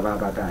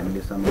सभाबाट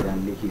हामीले संविधान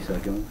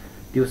लेखिसक्यौँ,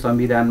 त्यो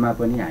संविधानमा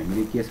पनि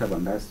हामीले के छ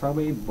भन्दा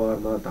सबै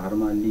वर्ग,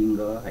 धर्म, लिङ्ग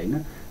होइन,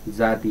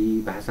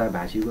 जाति, भाषा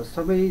भाषीको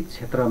सबै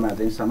क्षेत्रमा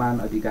चाहिँ समान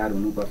अधिकार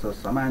हुनुपर्छ,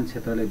 समान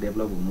क्षेत्रले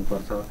डेभलप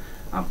हुनुपर्छ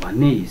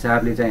भन्ने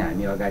हिसाबले चाहिँ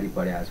हामी अगाडि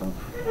बढेका छौँ।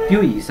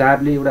 त्यो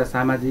हिसाबले एउटा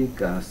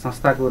सामाजिक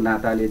संस्थाको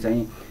नाताले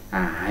चाहिँ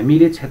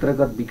हामीले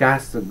क्षेत्रगत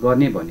विकास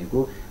गर्ने भनेको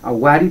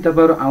वारी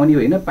तपाईँहरू आउने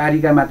होइन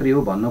पारिका मात्रै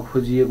हो भन्न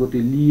खोजिएको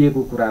त्यो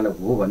लिएको कुरालाई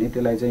हो भने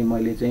त्यसलाई चाहिँ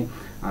मैले चाहिँ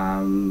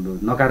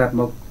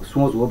नकारात्मक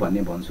सोच हो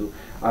भन्ने भन्छु।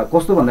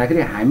 कस्तो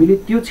भन्दाखेरि हामीले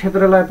त्यो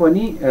क्षेत्रलाई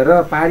पनि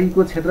र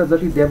पारीको क्षेत्र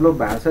जति डेभलप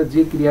भएको छ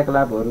जे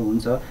क्रियाकलापहरू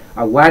हुन्छ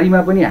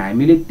वारीमा पनि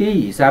हामीले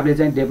त्यही हिसाबले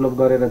चाहिँ डेभलप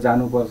गरेर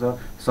जानुपर्छ।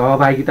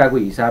 सहभागिताको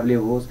हिसाबले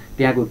होस्,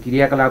 त्यहाँको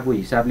क्रियाकलापको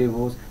हिसाबले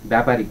होस्,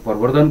 व्यापारिक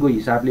प्रवर्धनको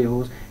हिसाबले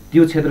होस्,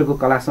 त्यो क्षेत्रको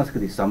कला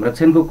संस्कृति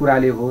संरक्षणको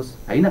कुराले होस्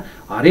होइन,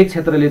 हरेक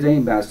क्षेत्रले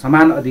चाहिँ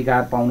समान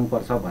अधिकार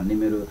पाउनुपर्छ भन्ने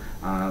मेरो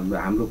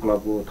हाम्रो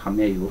क्लबको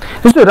ठम्याइ हो।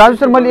 जस्तो राजु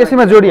सर मैले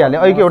यसैमा जोडिहालेँ,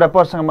 अहिलेको एउटा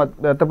प्रसङ्गमा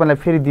तपाईँलाई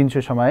फेरि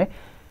दिन्छु समय।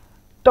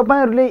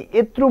 तपाईहरूले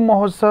यत्रो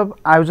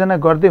महोत्सव आयोजना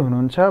गर्दै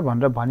हुनुहुन्छ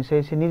भनेर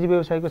भनिसकेपछि निजी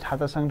व्यवसायको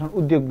छात्र सङ्गठन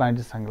उद्योग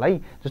वाणिज्य सङ्घलाई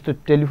जस्तो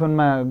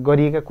टेलिफोनमा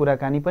गरिएका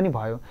कुराकानी पनि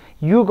भयो,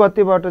 यो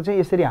गतेबाट चाहिँ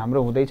यसरी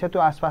हाम्रो हुँदैछ त्यो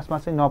आसपासमा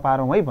चाहिँ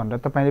नपारौँ है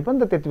भनेर तपाईँले पनि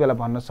त त्यति बेला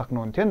भन्न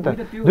सक्नुहुन्थ्यो नि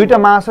त। दुईटा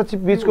महासचिव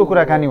बिचको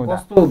कुराकानी हुँदा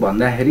कस्तो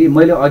भन्दाखेरि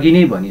मैले अघि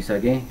नै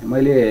भनिसकेँ,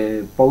 मैले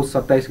पौष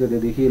 27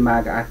 गतेदेखि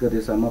माघ 8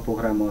 गतेसम्म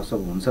पोखरा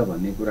महोत्सव हुन्छ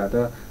भन्ने कुरा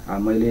त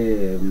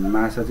मैले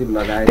महासचिव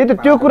लगाएँ।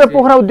 त्यो कुरा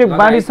पोखरा उद्योग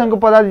वाणिज्य सङ्घको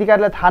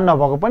पदाधिकारीलाई थाहा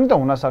नभएको पनि त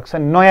हुनसक्छ,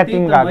 नयाँ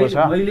टिम गएको छ।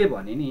 मैले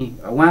भने नि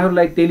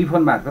उहाँहरूलाई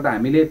टेलिफोन मार्फत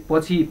हामीले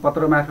पछि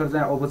पत्र मार्फत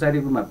चाहिँ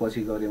औपचारिक रूपमा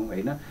पछि गऱ्यौँ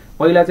होइन।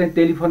 पहिला चाहिँ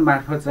टेलिफोन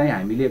मार्फत चाहिँ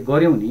हामीले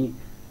गऱ्यौँ नि।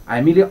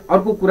 हामीले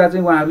अर्को कुरा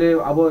चाहिँ उहाँहरूले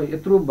अब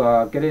यत्रो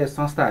के अरे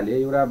संस्थाले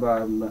एउटा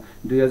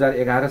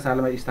 2011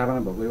 सालमा स्थापना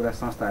भएको एउटा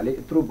संस्थाले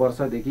यत्रो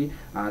वर्षदेखि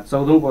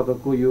 14औं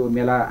पटकको यो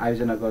मेला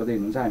आयोजना गर्दै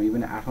हुनुहुन्छ। हामी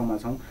पनि 8औँमा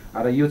छौँ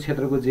र यो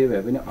क्षेत्रको जे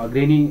भए पनि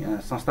अग्रणी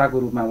संस्थाको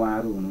रूपमा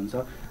उहाँहरू हुनुहुन्छ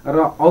र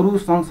अरू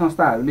सङ्घ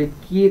संस्थाहरूले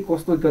के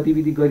कस्तो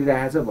गतिविधि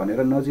गरिरहेछ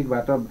भनेर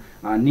नजिकबाट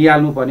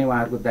निहाल्नुपर्ने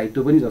उहाँहरूको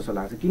दायित्व पनि जस्तो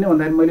लाग्छ। किन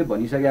भन्दाखेरि मैले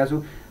भनिसकेको छु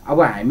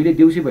अब हामीले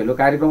देउसी भैलो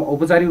कार्यक्रम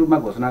औपचारिक रूपमा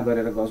घोषणा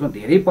गरेर गर्छौँ,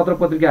 धेरै पत्र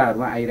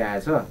पत्रिकाहरूमा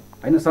आइरहेछ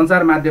होइन,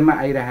 सञ्चार माध्यममा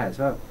आइरहेछ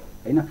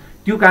होइन।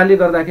 त्यो कारणले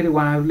गर्दाखेरि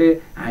उहाँहरूले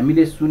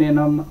हामीले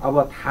सुनेनौँ, अब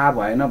थाहा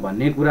भएन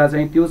भन्ने कुरा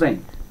चाहिँ त्यो चाहिँ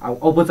अब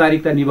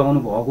औपचारिकता निभाउनु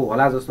भएको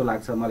होला जस्तो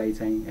लाग्छ मलाई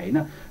चाहिँ होइन।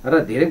 र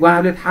धेरै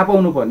उहाँहरूले थाहा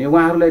पाउनुपर्ने,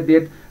 उहाँहरूलाई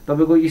डेट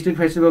तपाईँको स्ट्रिट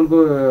फेस्टिभलको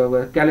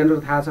क्यालेन्डर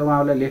थाहा छ,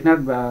 उहाँहरूलाई लेखनाथ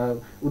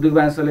उद्योग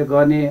वाणिज्यले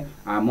गर्ने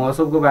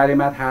महोत्सवको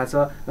बारेमा थाहा छ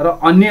र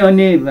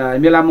अन्य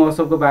मेला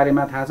महोत्सवको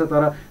बारेमा थाहा छ,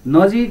 तर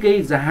नजिकै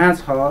जहाँ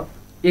छ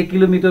 1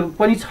 किलोमिटर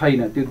पनि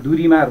छैन त्यो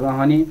दूरीमा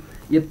रहने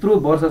यत्रो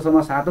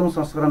वर्षसम्म 7औं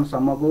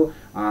संस्करणसम्मको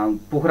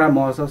पोखरा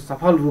महोत्सव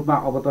सफल रूपमा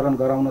अवतरण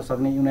गराउन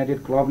सक्ने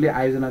युनाइटेड क्लबले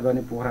आयोजना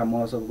गर्ने पोखरा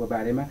महोत्सवको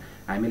बारेमा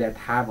हामीलाई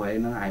थाहा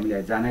भएन,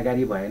 हामीलाई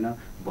जानकारी भएन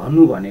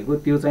भन्नु भनेको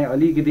त्यो चाहिँ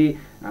अलिकति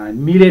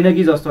मिलेन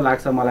कि जस्तो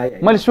लाग्छ मलाई।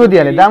 मैले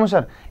सोधिहालेँ दामु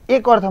सर,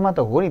 एक अर्थमा त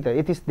हो नि त,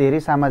 यति धेरै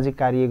सामाजिक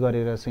कार्य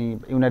गरेर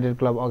चाहिँ युनाइटेड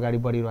क्लब अगाडि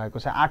बढिरहेको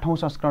छ, 8औं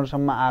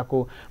संस्करणसम्म आएको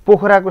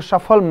पोखराको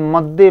सफल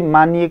मध्ये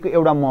मानिएको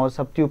एउटा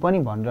महोत्सव त्यो पनि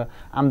भनेर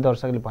आम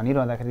दर्शकले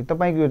भनिरहँदाखेरि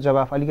तपाईँको यो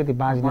जवाफ अलिकति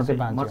बाँझिन चाहिँ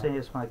बाँझ्छ। म चाहिँ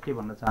यसमा के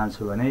भन्न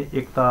चाहन्छु भने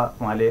एक त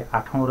उहाँले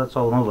 8औं र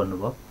 14औं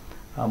भन्नुभयो,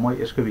 म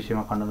यसको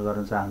विषयमा खण्डन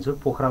गर्न चाहन्छु।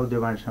 पोखरा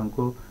उद्योग वाणिज्य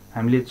सङ्घको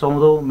हामीले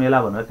 14औं मेला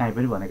भनेर कहीँ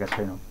पनि भनेका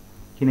छैनौँ,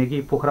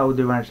 किनकि पोखरा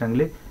उद्योग वाणिज्य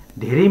सङ्घले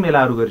धेरै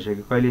मेलाहरू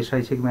गरिसक्यो। कहिले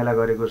शैक्षिक मेला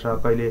गरेको छ,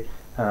 कहिले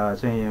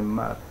चाहिँ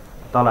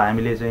तल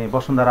हामीले चाहिँ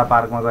वसुन्धरा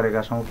पार्कमा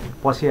गरेका छौँ,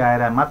 पछि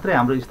आएर मात्रै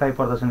हाम्रो स्थायी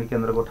प्रदर्शनी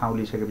केन्द्रको ठाउँ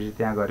लिइसकेपछि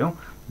त्यहाँ गऱ्यौँ।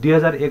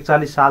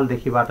 2041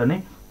 सालदेखिबाट नै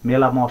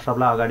मेला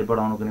महोत्सवलाई अगाडि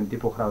बढाउनको निम्ति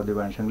पोखरा उद्योग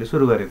वाणिज्य सङ्घले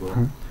सुरु गरेको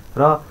हो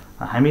र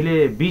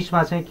हामीले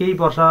बिचमा चाहिँ केही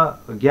वर्ष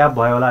ग्याप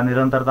भयो होला,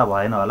 निरन्तरता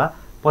भएन होला।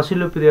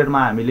 पछिल्लो पिरियडमा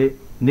हामीले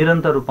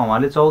निरन्तर रूपमा,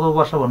 उहाँले 14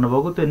 वर्ष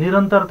भन्नुभएको, त्यो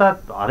निरन्तरता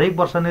हरेक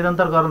वर्ष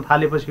निरन्तर गर्न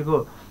थालेपछिको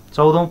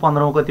 14औं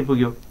 15औं कति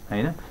पुग्यो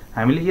होइन।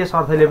 हामीले यस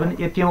अर्थले पनि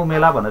यतिऔं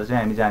मेला भनेर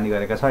चाहिँ हामी जाने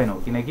गरेका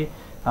छैनौँ, किनकि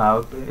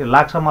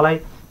लाग्छ मलाई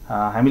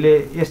हामीले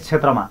यस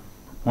क्षेत्रमा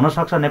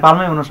हुनसक्छ,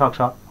 नेपालमै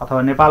हुनसक्छ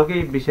अथवा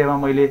नेपालकै विषयमा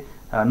मैले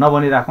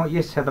नभनिराखौँ,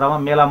 यस क्षेत्रमा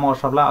मेला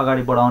महोत्सवलाई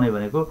अगाडि बढाउने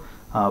भनेको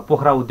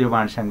पोखरा उद्योग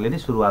वाणिज्य सङ्घले नै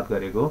सुरुवात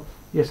गरेको हो।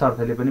 यस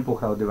अर्थले पनि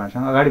पोखरा उद्योग वाणिज्य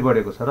सङ्घ अगाडि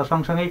बढेको छ र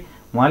सँगसँगै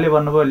उहाँले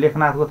भन्नुभयो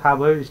लेखनाथको थाहा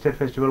भयो, स्टेट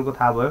फेस्टिभलको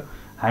थाहा भयो,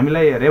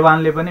 हामीलाई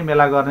रेवानले पनि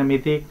मेला गर्ने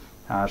मिति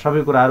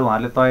सबै कुराहरू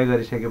उहाँहरूले तय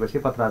गरिसकेपछि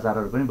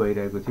पत्राचारहरू पनि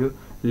भइरहेको थियो।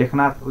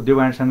 लेखनाथ उद्योग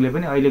वाणिज्य सङ्घले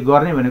पनि अहिले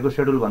गर्ने भनेको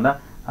सेड्युलभन्दा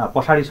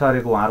पछाडि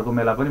सरेको उहाँहरूको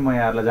मेला पनि म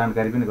यहाँहरूलाई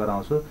जानकारी पनि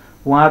गराउँछु।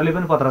 उहाँहरूले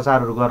पनि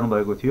पत्राचारहरू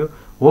गर्नुभएको थियो।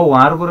 हो,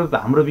 उहाँहरूको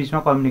हाम्रो बिचमा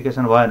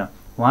कम्युनिकेसन भएन।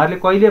 उहाँहरूले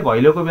कहिले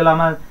भैलोको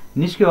बेलामा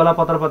निस्क्यो होला,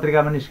 पत्र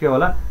पत्रिकामा निस्क्यो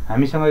होला,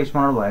 हामीसँग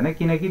स्मरण भएन,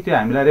 किनकि त्यो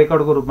हामीलाई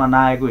रेकर्डको रूपमा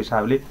नआएको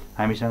हिसाबले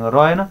हामीसँग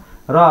रहेन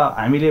र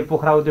हामीले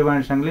पोखरा उद्योग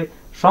वाणिज्य सङ्घले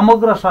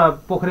समग्र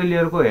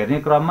पोखरेलीहरूको हेर्ने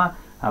क्रममा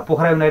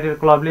पोखरा युनाइटेड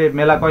क्लबले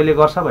मेला कहिले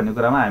गर्छ भन्ने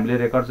कुरामा हामीले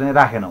रेकर्ड चाहिँ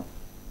राखेनौँ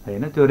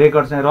होइन। त्यो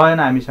रेकर्ड चाहिँ रहेन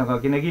हामीसँग,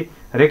 किनकि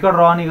रेकर्ड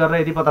रहने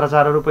गरेर यदि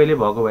पत्राचारहरू पहिले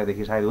भएको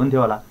भएदेखि सायद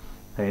हुन्थ्यो होला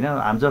होइन।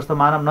 हामी जस्तो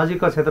मानव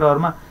नजिकका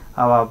क्षेत्रहरूमा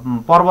अब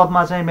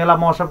पर्वतमा चाहिँ मेला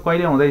महोत्सव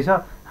कहिले हुँदैछ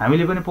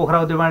हामीले पनि पोखरा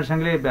उद्योग वाणिज्य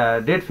सङ्घले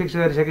डेट फिक्स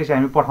गरिसकेपछि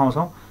हामी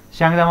पठाउँछौँ,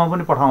 स्याङ्जामा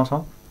पनि पठाउँछौँ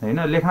होइन,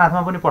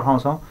 लेखनाथमा पनि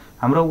पठाउँछौँ।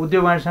 हाम्रो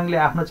उद्योग वाणिज्य सङ्घले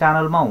आफ्नो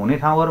च्यानलमा हुने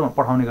ठाउँहरूमा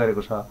पठाउने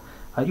गरेको छ।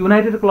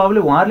 युनाइटेड क्लबले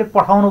उहाँहरूले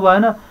पठाउनु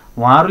भएन,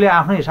 उहाँहरूले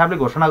आफ्नो हिसाबले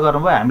घोषणा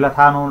गर्नुभयो, हामीलाई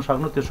थाहा नहुन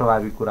सक्नु त्यो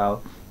स्वाभाविक कुरा हो।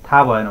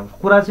 थाहा भएन,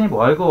 कुरा चाहिँ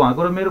भएको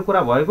उहाँको र मेरो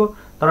कुरा भएको,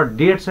 तर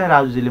डेट चाहिँ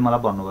राजुजीले मलाई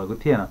भन्नुभएको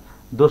थिएन।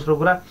 दोस्रो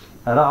कुरा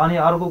र अनि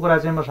अर्को कुरा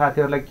चाहिँ म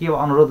साथीहरूलाई के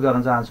अनुरोध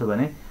गर्न चाहन्छु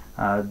भने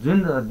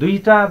जुन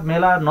दुईटा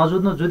मेला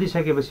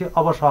जुदिसकेपछि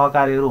अब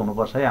सहकारीहरू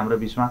हुनुपर्छ है हाम्रो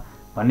बिचमा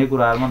भन्ने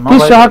कुराहरूमा।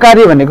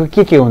 सहकारी भनेको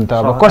के हुन् त?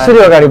 अब कसरी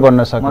अगाडि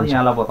बढ्न सकिन्छ? म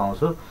यहाँलाई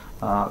बताउँछु।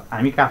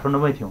 हामी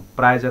काठमाडौँमै थियौँ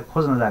प्रायोजक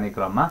खोज्न जाने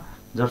क्रममा,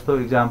 जस्तो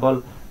इक्जाम्पल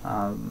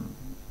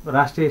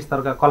राष्ट्रिय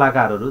स्तरका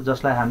कलाकारहरू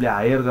जसलाई हामीले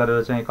हायर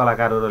गरेर चाहिँ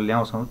कलाकारहरू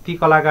ल्याउँछौँ, ती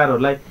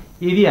कलाकारहरूलाई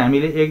यदि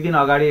हामीले एक दिन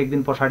अगाडि एक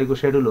दिन पछाडिको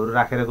सेड्युलहरू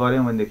राखेर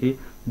गऱ्यौँ भनेदेखि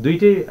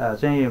दुइटै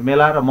चाहिँ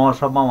मेला र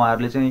महोत्सवमा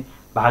उहाँहरूले चाहिँ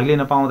भाग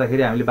लिन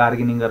पाउँदाखेरि हामीले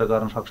बार्गेनिङ गरेर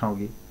गर्न सक्छौँ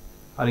कि,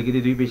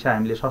 अलिकति दुई पैसा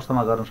हामीले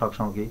सस्तोमा गर्न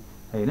सक्छौँ कि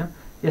होइन?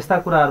 यस्ता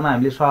कुराहरूमा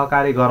हामीले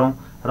सहकार्य गरौँ।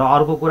 र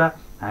अर्को कुरा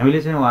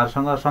हामीले चाहिँ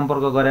उहाँहरूसँग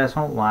सम्पर्क गरेका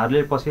छौँ,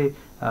 उहाँहरूले पछि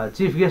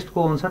चिफ गेस्ट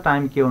को हुन्छ,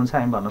 टाइम के हुन्छ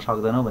हामी भन्न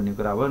सक्दैनौँ भन्ने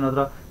कुरा भयो।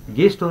 नत्र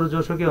गेस्टहरू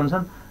जोसुकै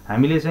हुन्छन्,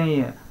 हामीले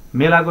चाहिँ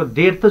मेलाको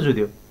डेट त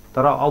जुद्यो,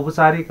 तर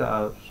औपचारिक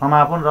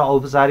समापन र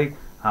औपचारिक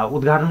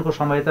उद्घाटनको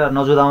समय त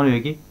नजुदाउने हो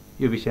कि,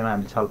 यो विषयमा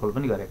हामीले छलफल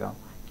पनि गरेका हौँ।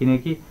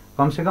 किनकि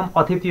कमसेकम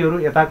अतिथिहरू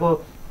यताको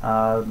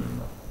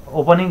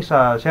ओपनिङ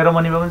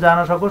सेरोमनीमा पनि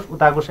जान सकोस्,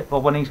 उताको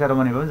ओपनिङ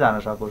सेरोमनीमा पनि जान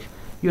सकोस्,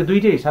 यो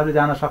दुईटै हिसाबले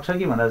जान सक्छ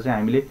कि भनेर चाहिँ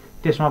हामीले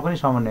त्यसमा पनि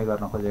समन्वय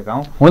गर्न खोजेका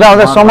हौँ।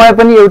 हुँदा समय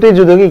पनि एउटै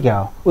जुदो कि क्या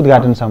हो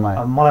उद्घाटन समय?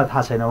 मलाई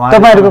थाहा छैन,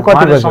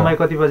 उहाँले समय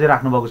कति बजे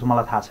राख्नुभएको छ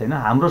मलाई थाहा छैन।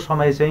 हाम्रो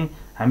समय चाहिँ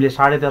हामीले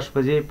 10:30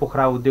 बजे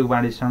पोखरा उद्योग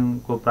वाणिज्य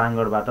सङ्घको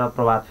प्राङ्गणबाट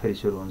प्रभात फेरी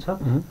सुरु हुन्छ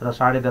र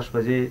 10:30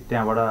 बजे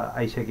त्यहाँबाट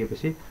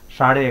आइसकेपछि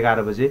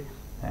 11:30 बजे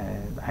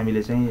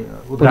हामीले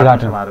चाहिँ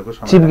उद्घाटन समारोहको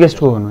समय। चिफ गेस्ट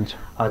को हुनुहुन्छ?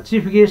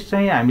 चिफ गेस्ट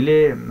चाहिँ हामीले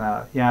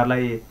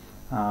यहाँहरूलाई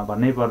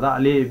भन्नै पर्दा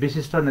अलि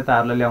विशिष्ट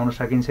नेताहरूलाई ल्याउन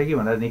सकिन्छ कि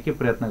भनेर निकै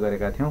प्रयत्न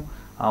गरेका थियौँ।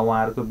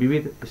 उहाँहरूको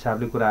विविध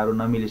हिसाबले कुराहरू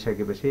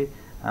नमिलिसकेपछि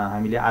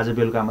हामीले आज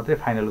बेलुका मात्रै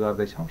फाइनल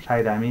गर्दैछौँ।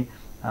 सायद हामी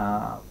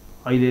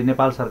अहिले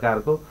नेपाल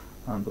सरकारको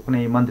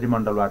कुनै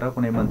मन्त्रीमण्डलबाट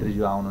कुनै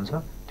मन्त्रीज्यू आउनुहुन्छ,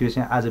 त्यो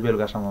चाहिँ आज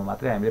बेलुकासम्म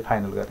मात्रै हामीले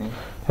फाइनल गर्ने।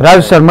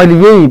 राजु सर, मैले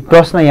यही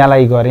प्रश्न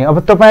यहाँलाई गरेँ। अब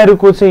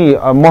तपाईँहरूको चाहिँ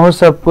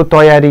महोत्सवको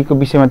तयारीको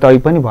विषयमा त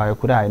पनि भयो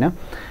कुरा होइन,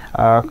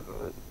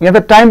 यहाँ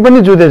त टाइम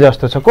पनि जुदे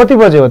जस्तो छ। कति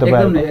बजे हो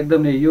तपाईँ?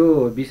 एकदम नै यो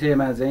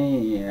विषयमा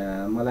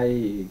चाहिँ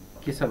मलाई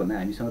के छ भन्दा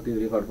हामीसँग त्यो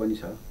रेकर्ड पनि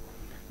छ।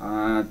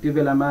 त्यो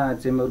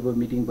बेलामा चेम्बरको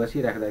मिटिङ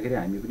बसिराख्दाखेरि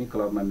हामी पनि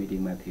क्लबमा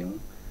मिटिङमा थियौँ।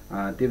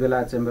 त्यो बेला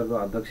चेम्बरको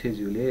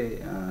अध्यक्षज्यूले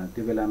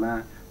त्यो बेलामा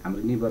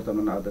हाम्रो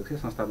निवर्तमान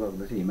अध्यक्ष संस्थापक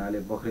अध्यक्ष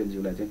हिमालय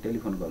बखरेलज्यूलाई चाहिँ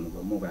टेलिफोन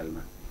गर्नुभयो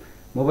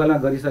मोबाइलमा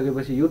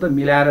गरिसकेपछि यो त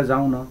मिलाएर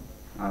जाउँ न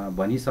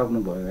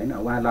भनिसक्नुभयो होइन।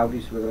 उहाँ लाउड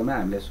स्पिकरमा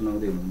हामीलाई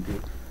सुनाउँदै हुनुहुन्थ्यो।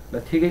 ल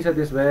ठिकै छ,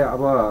 त्यस भए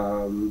अब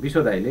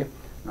विश्व दाइले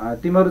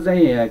तिमीहरू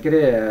चाहिँ के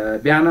अरे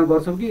बिहान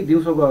गर्छौ कि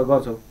दिउँसो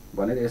गर्छौ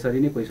भनेर यसरी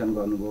नै क्वेसन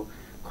गर्नुभयो।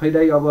 खै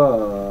दाइ अब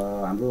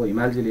हाम्रो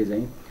हिमालजीले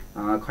चाहिँ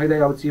खै दाइ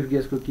अब चिफ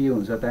गेस्टको के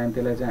हुन्छ टाइम,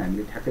 त्यसलाई चाहिँ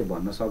हामीले ठ्याक्कै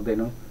भन्न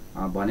सक्दैनौँ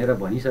भनेर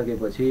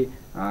भनिसकेपछि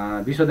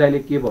विश्व दाइले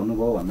के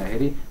भन्नुभयो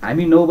भन्दाखेरि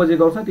हामी 9 बजे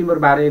गर्छौँ, तिमीहरू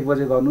 12-1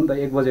 बजे गर्नु नि त,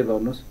 1 बजे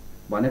गर्नुहोस्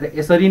भनेर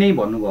यसरी नै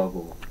भन्नुभएको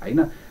हो होइन।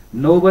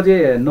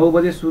 9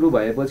 बजे सुरु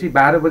भएपछि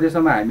 12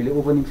 बजेसम्म हामीले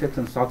ओपनिङ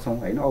सेक्सन सक्छौँ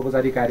होइन,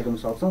 औपचारिक कार्यक्रम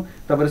सक्छौँ।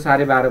 तपाईँहरू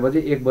 12:30 बजे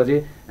 1 बजे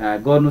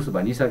गर्नुहोस्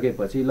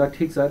भनिसकेपछि ल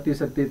ठिक छ,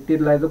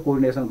 त्यसलाई त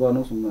कोअर्डिनेसन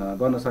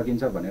गर्न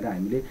सकिन्छ भनेर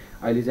हामीले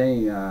अहिले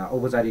चाहिँ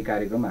औपचारिक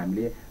कार्यक्रम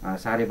हामीले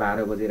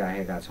 12:30 बजे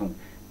राखेका छौँ।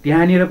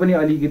 त्यहाँनिर पनि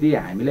अलिकति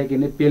हामीलाई के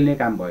पेल्ने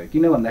काम भयो,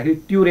 किन भन्दाखेरि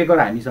त्यो रेकर्ड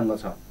हामीसँग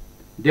छ,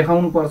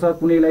 देखाउनुपर्छ,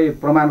 कुनैलाई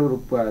प्रमाणहरू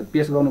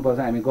पेस गर्नुपर्छ,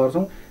 हामी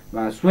गर्छौँ।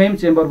 स्वयं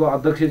चेम्बरको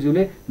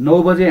अध्यक्षज्यूले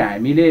 9 बजे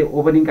हामीले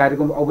ओपनिङ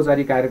कार्यक्रम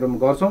औपचारिक कार्यक्रम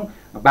गर्छौँ,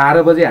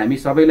 12 बजे हामी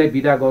सबैलाई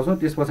बिदा गर्छौँ,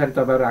 त्यस पछाडि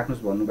तपाईँहरू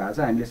राख्नुहोस् भन्नुभएको छ।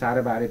 हामीले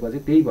 12:30 बजे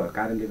त्यही भएको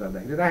कारणले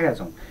गर्दाखेरि राखेका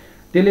छौँ।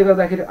 त्यसले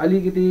गर्दाखेरि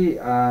अलिकति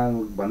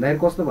भन्दाखेरि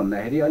कस्तो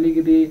भन्दाखेरि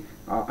अलिकति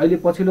अहिले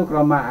पछिल्लो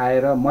क्रममा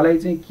आएर मलाई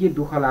चाहिँ के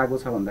दुःख लागेको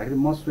छ भन्दाखेरि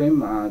म स्वयं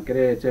के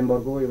अरे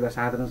चेम्बरको एउटा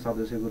साधारण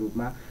सदस्यको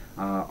रूपमा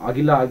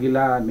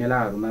अघिल्ला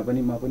मेलाहरूमा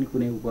पनि म पनि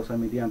कुनै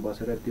उपसमितिमा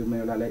बसेर त्यो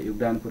मेलालाई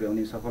योगदान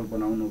पुर्याउने सफल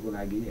बनाउनुको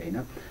लागि होइन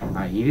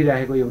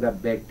हिँडिरहेको एउटा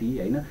व्यक्ति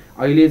होइन।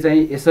 अहिले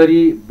चाहिँ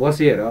यसरी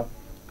बसेर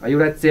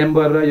एउटा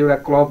चेम्बर र एउटा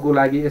क्लबको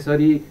लागि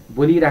यसरी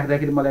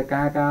बोलिराख्दाखेरि मलाई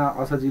कहाँ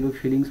असजिलो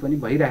फिलिङ्स पनि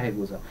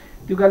भइरहेको छ।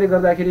 त्यो कारणले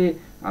गर्दाखेरि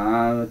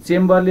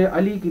चेम्बरले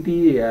अलिकति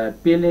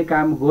पेल्ने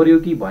काम गर्यो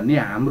कि भन्ने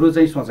हाम्रो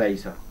चाहिँ सोचाइ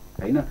छ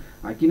होइन।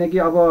 किनकि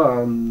अब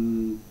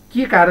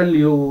के कारणले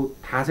यो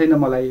थाहा छैन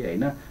मलाई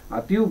होइन।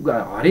 त्यो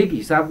हरेक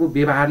हिसाबको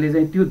व्यवहारले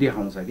चाहिँ त्यो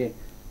देखाउँछ के,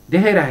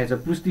 देखाइरहेछ,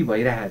 पुष्टि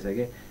भइरहेछ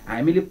के।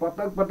 हामीले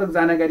पटक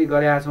जानकारी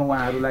गरेका छौँ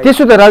उहाँहरूलाई।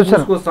 त्यसो त राजु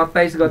सर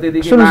 27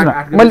 गतेदेखि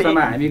 8 गतेसम्म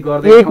हामी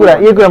गर्दै यही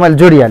कुरा मैले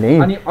जोडिहालेँ।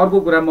 अनि अर्को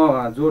कुरा म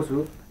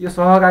जोड्छु, यो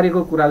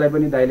सहकारीको कुरालाई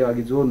पनि दाइले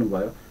अघि जोड्नु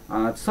भयो।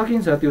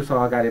 सकिन्छ त्यो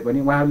सहकार्य पनि।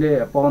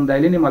 उहाँहरूले पवन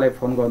दाइले नै मलाई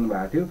फोन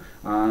गर्नुभएको थियो,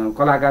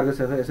 कलाकारको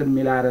साथ यसरी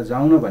मिलाएर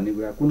जाउँ न भन्ने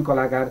कुरा। कुन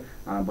कलाकार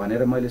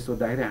भनेर मैले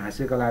सोद्धाखेरि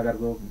हाँस्य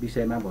कलाकारको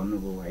विषयमा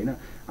भन्नुभयो होइन।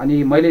 अनि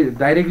मैले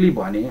डाइरेक्टली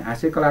भने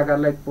हाँस्य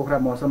कलाकारलाई पोखरा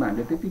मौसममा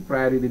हामीले त्यति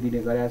प्रायोरिटी दिने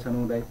गरेका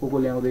छैनौँ दाइ, को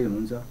ल्याउँदै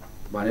हुनुहुन्छ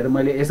भनेर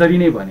मैले यसरी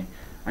नै भने।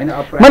 हैन।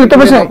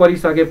 अब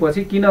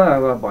परिसकेपछि किन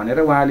भनेर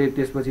उहाँले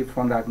त्यसपछि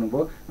फोन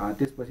राख्नुभयो,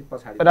 त्यसपछि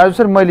पछाडि। राजु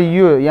सर, मैले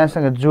यो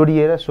यहाँसँग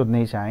जोडिएर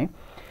सोध्नै चाहेँ,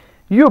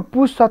 यो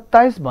पुस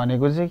 27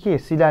 भनेको चाहिँ के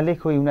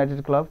शिलालेख हो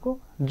युनाइटेड क्लबको,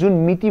 जुन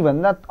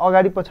मितिभन्दा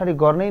अगाडि पछाडि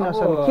गर्नै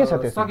नसक्ने के छ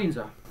त्यसमा? सकिन्छ,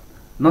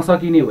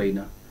 नसकिने होइन।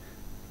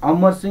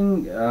 अमरसिंह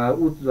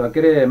के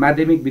अरे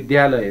माध्यमिक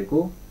विद्यालयको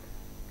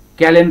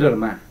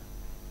क्यालेन्डरमा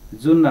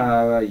जुन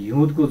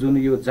हिउँदको जुन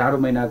यो जाडो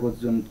महिनाको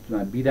जुन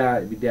बिदा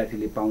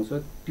विद्यार्थीले पाउँछ,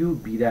 त्यो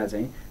बिदा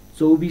चाहिँ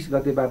 24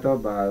 गतेबाट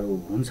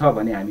हुन्छ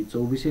भने हामी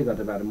 24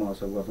 गतेबाट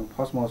महोत्सव गर्छौँ।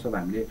 फर्स्ट महोत्सव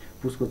हामीले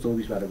पुसको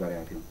 24बाट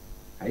गरेका थियौँ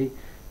है।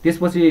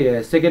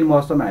 त्यसपछि सेकेन्ड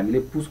महोत्सवमा हामीले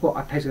पुसको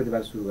 28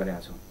 गतेबाट सुरु गरेका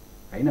छौँ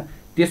हैन।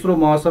 तेस्रो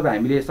महोत्सव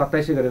हामीले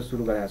 27 गरेर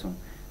सुरु गरेका छौँ।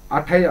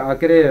 के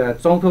अरे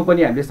चौथो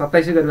पनि हामीले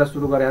 27 गतेबाट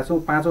सुरु गरेका छौँ।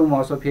 पाँचौँ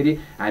महोत्सव फेरि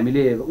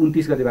हामीले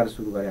 29 गतेबाट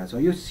सुरु गरेका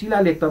छौँ। यो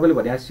शिलालेख तपाईँले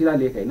भने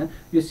शिलालेख होइन,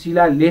 यो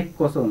शिलालेख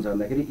कस्तो हुन्छ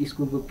भन्दाखेरि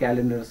स्कुलको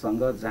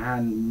क्यालेन्डरसँग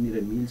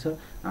जहाँनिर मिल्छ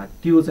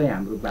त्यो चाहिँ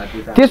हाम्रो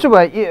बाध्यता। त्यसो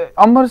भए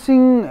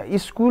अमरसिंह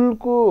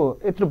स्कुलको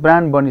यत्रो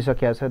ब्रान्ड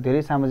बनिसकेको छ,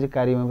 धेरै सामाजिक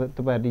कार्यमा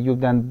तपाईँहरूले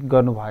योगदान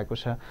गर्नुभएको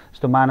छ,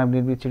 जस्तो मानव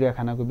निर्मित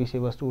चिडियाखानाको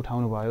विषयवस्तु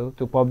उठाउनु भयो,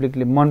 त्यो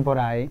पब्लिकले मन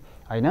पराए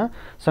हैन।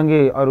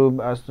 सँगै अरू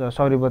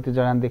सौर्यवती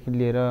जडानदेखि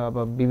लिएर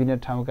अब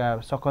विभिन्न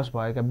ठाउँका सकस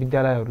भएका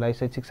विद्यालयहरूलाई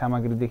शैक्षिक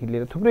सामग्रीदेखि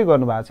लिएर थुप्रै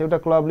गर्नुभएको छ। एउटा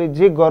क्लबले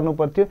जे गर्नु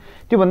पर्थ्यो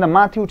त्योभन्दा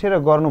माथि उठेर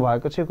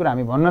गर्नुभएको छ, यो कुरा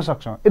हामी भन्न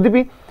सक्छौँ।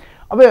 यद्यपि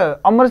अब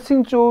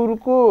अमरसिंह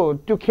चौरको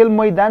त्यो खेल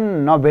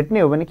मैदान नभेट्ने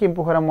हो भने के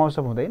पोखरा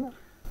महोत्सव हुँदैन?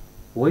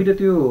 होइन,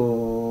 त्यो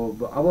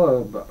अब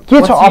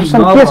के छ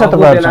अप्सन, के छ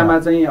तपाईँको बेलामा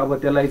चाहिँ अब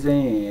त्यसलाई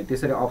चाहिँ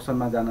त्यसरी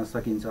अप्सनमा जान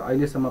सकिन्छ,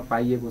 अहिलेसम्म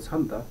पाइएको छ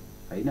नि त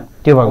हैन।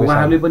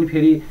 उहाँहरूले पनि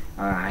फेरि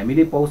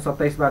हामीले पौष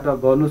 27बाट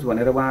गर्नुहोस्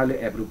भनेर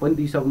उहाँहरूले एप्रुभ पनि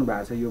दिइसक्नु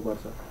भएको छ यो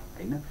वर्ष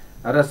हैन।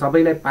 र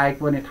सबैलाई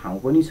पाएको पनि ठाउँ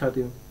पनि छ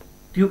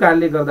त्यो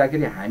कारणले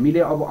गर्दाखेरि हामीले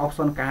अब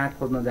अप्सन कहाँ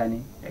खोज्न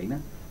जाने हैन,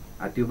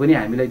 त्यो पनि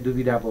हामीलाई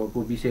दुविधा भएको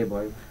विषय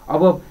भयो।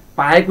 अब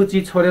पाएको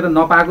चिज छोडेर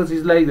नपाएको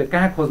चिजलाई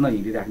कहाँ खोज्न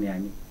हिँडिराख्ने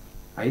हामी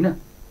हैन।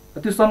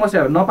 त्यो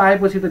समस्या हो।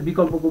 नपाएपछि त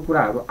विकल्पको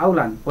कुराहरू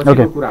आउलान्,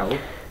 पछिको कुरा हो।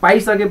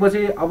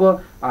 पाइसकेपछि अब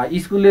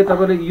स्कुलले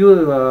तपाईँले यो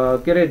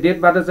के अरे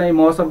डेटबाट चाहिँ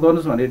महोत्सव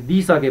गर्नुहोस् भनेर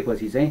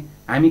दिइसकेपछि चाहिँ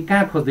हामी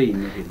कहाँ खोज्दै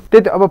हिँड्ने फेरि?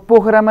 त्यही त। अब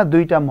पोखरामा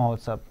 2टा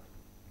महोत्सव,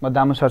 म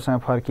दामु सरसँग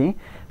फर्केँ।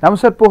 दामु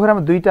सर,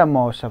 पोखरामा 2टा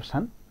महोत्सव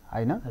छन्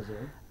हैन,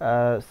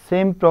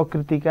 सेम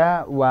प्रकृतिका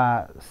वा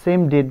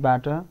सेम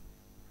डेटबाट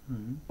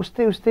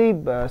उस्तै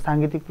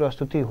साङ्गीतिक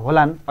प्रस्तुति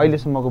होलान्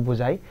अहिलेसम्मको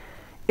बुझाइ।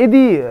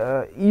 यदि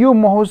यो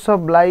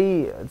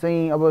महोत्सवलाई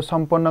चाहिँ अब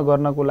सम्पन्न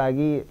गर्नको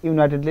लागि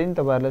युनाइटेडले नि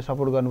तपाईँहरूलाई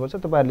सपोर्ट गर्नुपर्छ,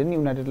 तपाईँहरूले नि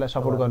युनाइटेडलाई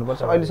सपोर्ट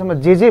गर्नुपर्छ। अहिलेसम्म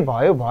जे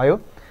भयो,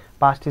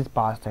 पास्ट इज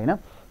पास्ट हैन।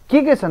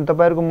 के छन्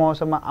तपाईँहरूको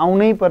महोत्सवमा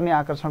आउनै पर्ने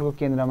आकर्षणको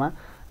केन्द्रमा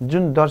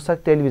जुन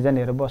दर्शक टेलिभिजन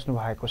हेरेर बस्नु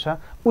भएको छ,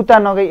 उता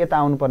नगई यता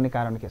आउनुपर्ने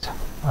कारण के छ?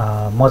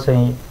 म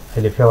चाहिँ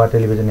अहिले फेवा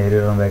टेलिभिजन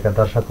हेरिरहनुभएका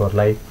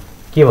दर्शकहरूलाई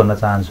के भन्न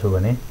चाहन्छु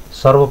भने,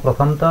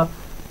 सर्वप्रथम त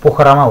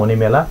पोखरामा हुने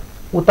मेला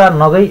उता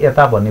नगई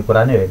यता भन्ने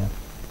कुरा नै होइन।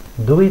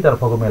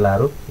 दुवैतर्फको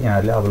मेलाहरू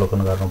यहाँहरूले अवलोकन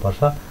गर्नुपर्छ।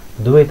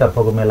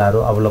 दुवैतर्फको मेलाहरू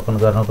अवलोकन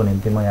गर्नको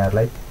निम्ति म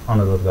यहाँहरूलाई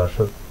अनुरोध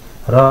गर्छु।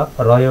 र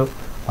रह्यो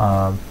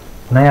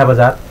नयाँ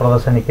बजार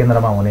प्रदर्शनी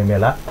केन्द्रमा हुने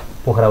मेला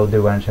पोखरा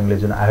उद्योग वाणिज्य सङ्घले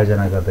जुन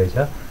आयोजना गर्दैछ,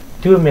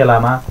 त्यो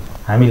मेलामा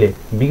हामीले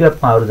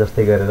विगतमा अरू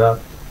जस्तै गरेर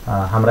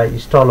हाम्रा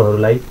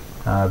स्टलहरूलाई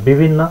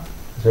विभिन्न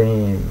चाहिँ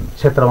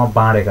क्षेत्रमा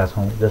बाँडेका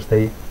छौँ।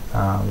 जस्तै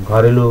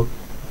घरेलु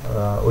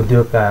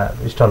उद्योगका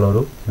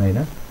स्टलहरू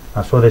हैन,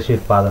 स्वदेशी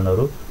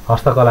उत्पादनहरू,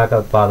 हस्तकलाका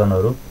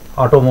उत्पादनहरू,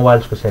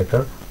 अटोमोबाइल्सको सेक्टर,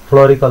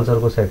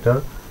 फ्लोरिकल्चरको सेक्टर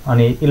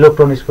अनि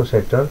इलेक्ट्रोनिक्सको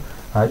सेक्टर,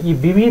 यी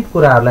विविध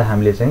कुराहरूलाई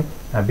हामीले चाहिँ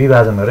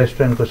विभाजन,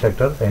 रेस्टुरेन्टको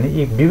सेक्टर हैन,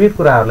 यी विविध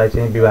कुराहरूलाई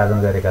चाहिँ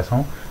विभाजन गरेका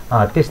छौँ।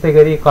 त्यस्तै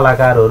गरी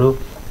कलाकारहरू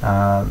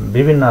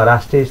विभिन्न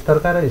राष्ट्रिय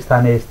स्तरका र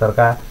स्थानीय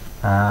स्तरका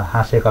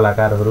हास्य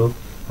कलाकारहरू,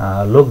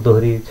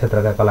 लोकदोहोरी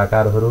क्षेत्रका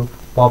कलाकारहरू,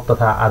 पप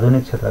तथा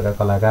आधुनिक क्षेत्रका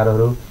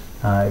कलाकारहरू,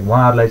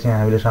 उहाँहरूलाई चाहिँ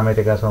हामीले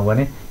समेटेका छौँ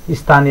भने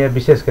स्थानीय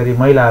विशेष गरी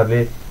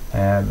महिलाहरूले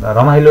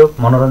रमाइलो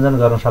मनोरञ्जन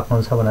गर्न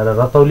सक्नुहुन्छ भनेर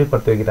रतौली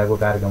प्रतियोगिताको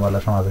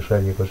कार्यक्रमहरूलाई समावेश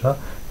गरिएको छ।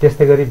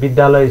 त्यस्तै गरी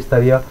विद्यालय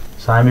स्तरीय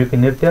सामूहिक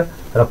नृत्य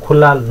र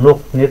खुल्ला लोक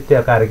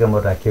नृत्य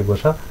कार्यक्रमहरू राखिएको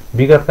छ।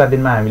 विगतका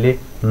दिनमा हामीले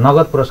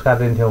नगद पुरस्कार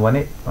दिन्थ्यौँ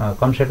भने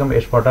कमसेकम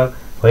यसपटक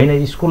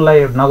होइन, स्कुललाई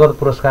नगद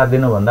पुरस्कार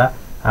दिनुभन्दा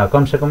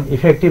कमसेकम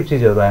इफेक्टिभ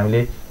चिजहरू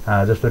हामीले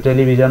जस्तो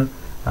टेलिभिजन,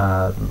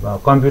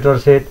 कम्प्युटर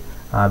सेट,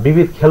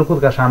 विविध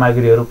खेलकुदका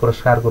सामग्रीहरू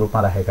पुरस्कारको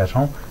रूपमा राखेका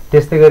छौँ।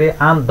 त्यस्तै गरी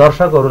आम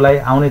दर्शकहरूलाई,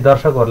 आउने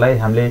दर्शकहरूलाई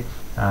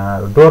हामीले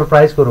डोर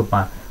प्राइजको रूपमा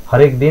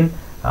हरेक दिन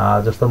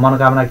जस्तो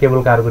मनोकामना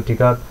केबल कारको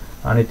टिकट,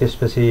 अनि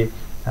त्यसपछि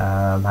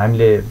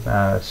हामीले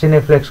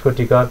सिनेफ्लेक्सको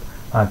टिकट,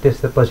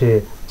 त्यसपछि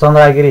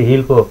चन्द्रगिरी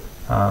हिलको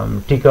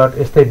टिकट,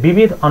 यस्तै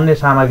विविध अन्य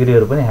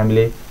सामग्रीहरू पनि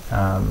हामीले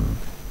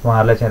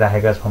उहाँहरूलाई चाहिँ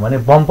राखेका छौँ। भने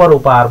बम्पर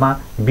उपहारमा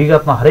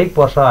विगतमा हरेक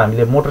वर्ष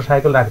हामीले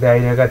मोटरसाइकल राख्दै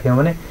आइरहेका थियौँ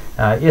भने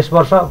यस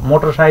वर्ष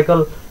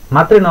मोटरसाइकल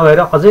मात्रै नभएर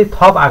अझै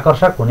थप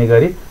आकर्षक हुने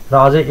गरी र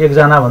अझै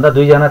 1जना भन्दा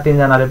 2जना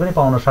 3जनाले पनि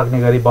पाउन सक्ने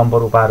गरी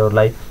बम्पर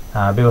उपहारहरूलाई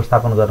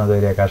व्यवस्थापन गर्न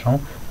गइरहेका छौँ।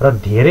 र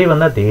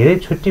धेरैभन्दा धेरै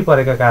छुट्टी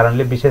परेका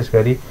कारणले विशेष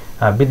गरी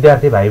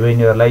विद्यार्थी भाइ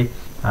बहिनीहरूलाई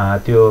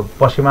त्यो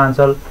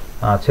पश्चिमाञ्चल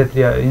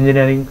क्षेत्रीय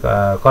इन्जिनियरिङ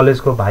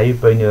कलेजको भाइ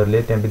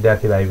बहिनीहरूले त्यहाँ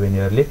विद्यार्थी भाइ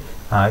बहिनीहरूले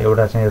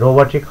एउटा चाहिँ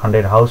रोबोटिक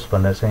 100 हाउस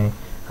भनेर चाहिँ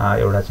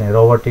एउटा चाहिँ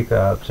रोबोटिक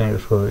चाहिँ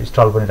उसको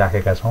स्टल पनि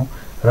राखेका छौँ।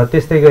 र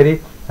त्यस्तै गरी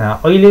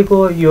अहिलेको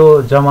यो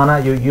जमाना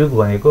यो युग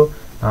भनेको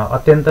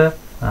अत्यन्त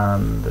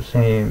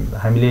चाहिँ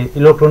हामीले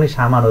इलेक्ट्रोनिक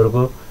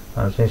सामानहरूको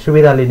चाहिँ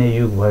सुविधा लिने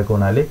युग भएको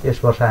हुनाले यस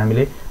वर्ष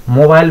हामीले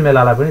मोबाइल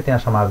मेलालाई पनि त्यहाँ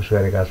समावेश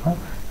गरेका छौँ।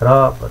 र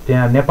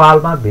त्यहाँ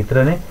नेपालमा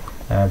भित्र नै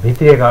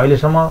भित्रिएका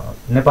अहिलेसम्म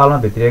नेपालमा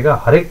भित्रिएका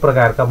हरेक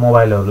प्रकारका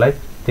मोबाइलहरूलाई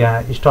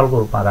त्यहाँ स्टलको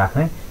रूपमा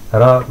राख्ने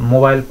र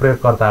मोबाइल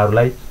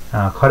प्रयोगकर्ताहरूलाई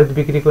खरिद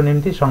बिक्रीको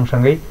निम्ति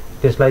सँगसँगै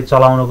त्यसलाई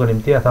चलाउनको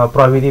निम्ति अथवा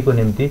प्रविधिको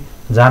निम्ति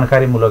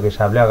जानकारीमूलक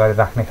हिसाबले अगाडि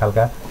राख्ने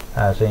खालका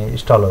चाहिँ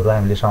स्टलहरू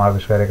हामीले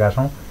समावेश गरेका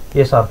छौँ।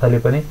 यस अर्थले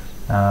पनि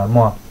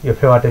म यो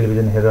फेवा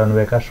टेलिभिजन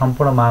हेरिरहनुभएका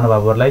सम्पूर्ण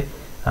महानुभावहरूलाई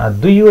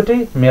दुईवटै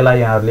मेला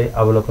यहाँहरूले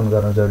अवलोकन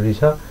गर्न जरुरी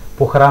छ।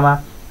 पोखरामा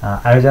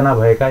आयोजना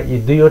भएका यी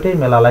दुईवटै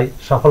मेलालाई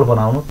सफल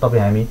बनाउनु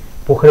तपाईँ हामी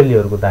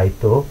पोखरेलीहरूको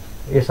दायित्व हो।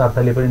 यस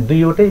अर्थले पनि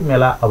दुईवटै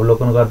मेला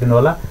अवलोकन गरिदिनु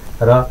होला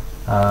र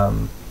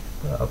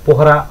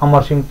पोखरा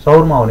अमरसिंह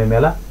चौरमा हुने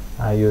मेला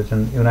यो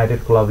जुन युनाइटेड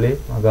क्लबले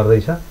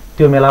गर्दैछ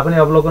त्यो मेला पनि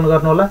अवलोकन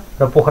गर्नुहोला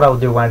र पोखरा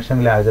उद्योग वाणिज्य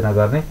सङ्घले आयोजना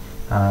गर्ने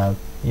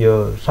यो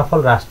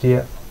सफल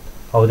राष्ट्रिय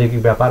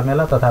औद्योगिक व्यापार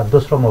मेला तथा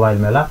दोस्रो मोबाइल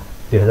मेला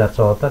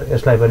 2074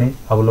 यसलाई पनि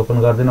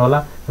अवलोकन गरिदिनु होला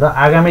र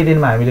आगामी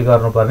दिनमा हामीले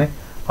गर्नुपर्ने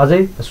अझै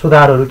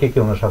सुधारहरू के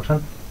हुन सक्छन्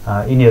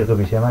यिनीहरूको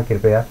विषयमा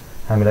कृपया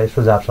हामीलाई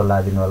सुझाव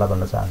सल्लाह दिनु होला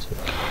भन्न चाहन्छु।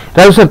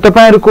 राजु सर,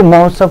 तपाईहरुको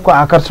महोत्सवको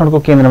आकर्षणको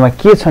केन्द्रमा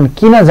के छन्?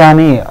 किन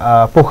जाने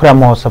पोखरा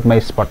महोत्सवमा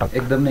यसपटक?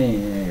 एकदमै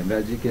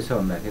हेमराजी के छ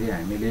भन्दाखेरि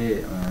हामीले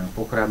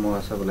पोखरा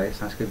महोत्सवलाई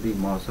सांस्कृतिक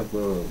महोत्सवको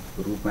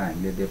रूपमा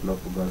हामीले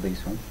डेभलप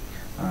गर्दैछौँ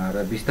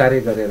र बिस्तारै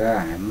गरेर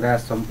हाम्रा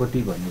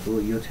सम्पत्ति भनेको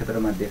यो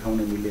क्षेत्रमा देखाउन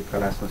मिल्ने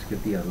कला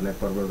संस्कृतिहरूलाई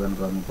प्रवर्धन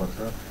गर्नुपर्छ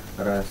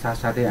र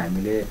साथसाथै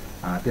हामीले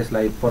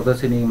त्यसलाई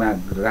प्रदर्शनीमा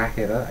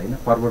राखेर हैन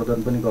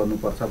प्रवर्धन पनि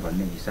गर्नुपर्छ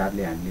भन्ने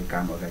हिसाबले हामीले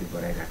काम अगाडि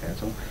बढाइराखेका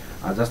छौँ।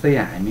 जस्तै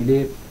हामीले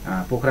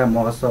पोखरा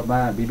महोत्सवमा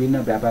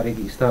विभिन्न व्यापारिक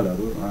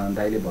स्थलहरू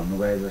दाइले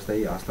भन्नुभयो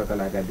जस्तै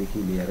हस्तकलाकादेखि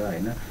लिएर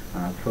हैन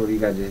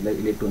फ्लोरिका जसलाई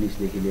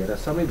इलेक्ट्रोनिक्सदेखि लिएर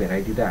सबै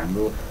भेराइटी त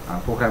हाम्रो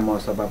पोखरा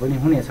महोत्सवमा पनि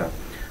हुनेछ।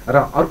 र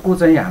अर्को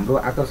चाहिँ हाम्रो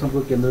आकर्षणको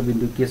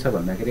केन्द्रबिन्दु के छ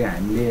भन्दाखेरि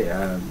हामीले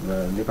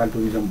नेपाल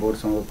टुरिज्म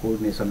बोर्डसँग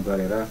कोअर्डिनेसन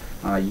गरेर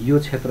यो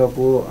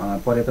क्षेत्रको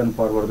पर्यटन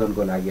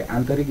प्रवर्धनको लागि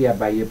आन्तरिक या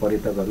बाह्य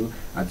पर्यटकहरू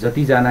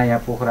जतिजना यहाँ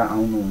पोखरा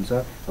आउनुहुन्छ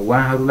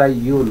उहाँहरूलाई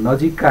यो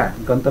नजिकका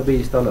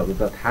गन्तव्य स्थलहरू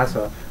त थाहा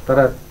छ,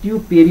 तर त्यो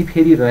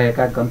पेरिफेरी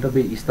रहेका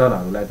गन्तव्य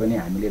स्थलहरूलाई पनि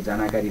हामीले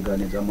जानकारी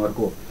गर्ने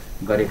जमर्को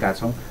गरेका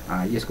छौँ।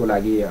 यसको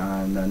लागि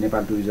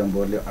नेपाल टुरिज्म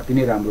बोर्डले अति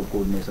नै राम्रो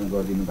कोअर्डिनेसन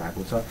गरिदिनु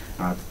भएको छ।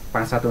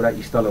 5-7 वटा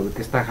स्थलहरू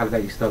त्यस्ता खालका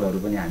स्थलहरू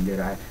पनि हामीले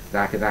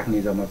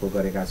राख्ने जमर्को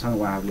गरेका छौँ।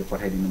 उहाँहरूले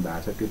पठाइदिनु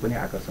भएको छ, त्यो पनि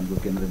आकर्षणको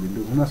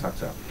केन्द्रबिन्दु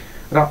हुनसक्छ।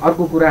 र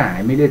अर्को कुरा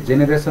हामीले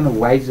जेनेरेसन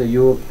वाइज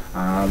यो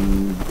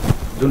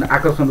जुन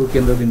आकर्षणको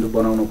केन्द्रबिन्दु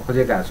बनाउन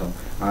खोजेका छौँ।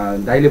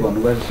 दाइले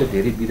भन्नुभयो जस्तै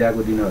धेरै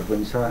बिदाको दिनहरू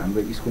पनि छ,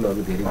 हाम्रो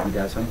स्कुलहरू धेरै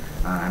बिदा छन्,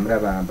 हाम्रा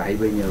भाइ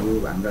बहिनीहरू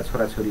हाम्रा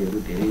छोराछोरीहरू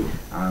धेरै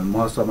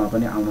महोत्सवमा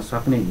पनि आउन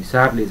सक्ने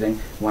हिसाबले चाहिँ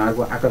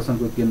उहाँहरूको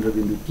आकर्षणको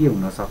केन्द्रबिन्दु के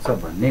हुनसक्छ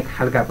भन्ने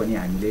खालका पनि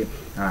हामीले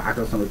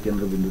आकर्षणको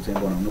केन्द्रबिन्दु चाहिँ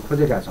बनाउन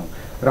खोजेका छौँ।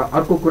 र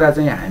अर्को कुरा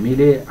चाहिँ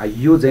हामीले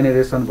यो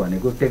जेनेरेसन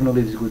भनेको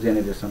टेक्नोलोजीको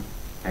जेनेरेसन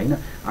हैन,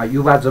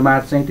 युवा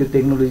जमात चाहिँ त्यो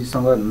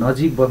टेक्नोलोजीसँग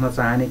नजिक बस्न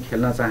चाहने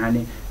खेल्न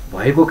चाहने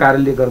भएको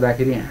कारणले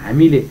गर्दाखेरि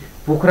हामीले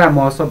पोखरा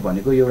महोत्सव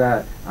भनेको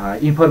एउटा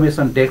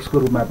इन्फर्मेसन डेस्कको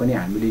रूपमा पनि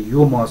हामीले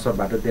यो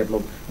महोत्सवबाट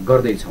डेभलप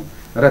गर्दैछौँ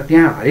र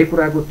त्यहाँ हरेक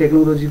कुराको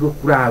टेक्नोलोजीको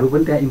कुराहरू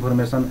पनि त्यहाँ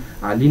इन्फर्मेसन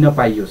लिन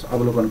पाइयोस्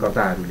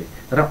अवलोकनकर्ताहरूले।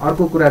 र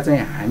अर्को कुरा चाहिँ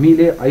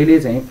हामीले अहिले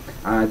चाहिँ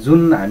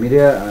जुन हामीले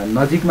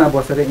नजिकमा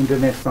बसेर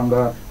इन्टरनेटसँग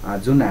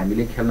जुन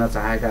हामीले खेल्न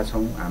चाहेका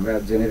छौँ, हाम्रा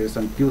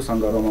जेनेरेसन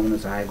त्योसँग रमाउन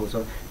चाहेको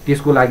छ,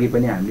 त्यसको लागि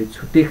पनि हामीले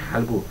छुट्टै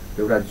खालको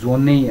एउटा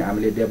जोन नै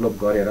हामीले डेभलप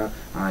गरेर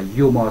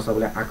यो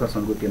महोत्सवलाई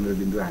आकर्षणको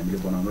केन्द्रबिन्दु हामीले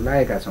बनाउन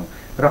लागेका छौँ।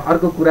 र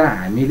अर्को कुरा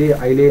हामीले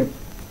अहिले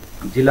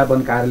जिल्ला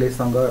वन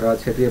कार्यालयसँग र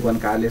क्षेत्रीय वन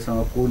कार्यालयसँग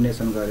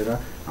कोअर्डिनेसन गरेर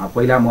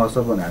पहिला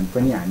महोत्सव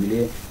पनि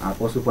हामीले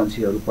पशु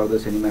पन्छीहरू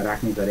प्रदर्शनीमा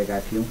राख्ने गरेका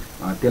थियौँ।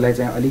 त्यसलाई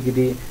चाहिँ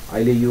अलिकति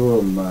अहिले यो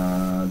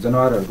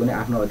जनावरहरूको नै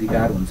आफ्नो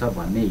अधिकार हुन्छ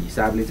भन्ने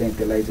हिसाबले चाहिँ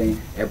त्यसलाई चाहिँ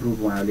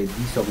एप्रुभ उहाँहरूले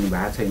दिइसक्नु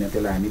भएको छैन,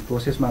 त्यसलाई हामी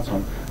प्रोसेसमा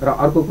छौँ। र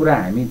अर्को कुरा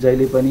हामी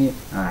जहिले पनि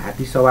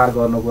हात्ती सवार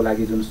गर्नको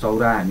लागि जुन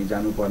सौरा हामी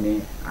जानुपर्ने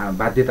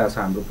बाध्यता छ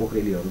हाम्रो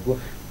पोखरेलीहरूको,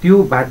 त्यो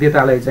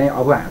बाध्यतालाई चाहिँ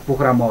अब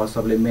पोखरा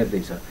महोत्सवले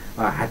मेट्दैछ।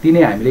 हात्ती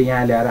नै हामीले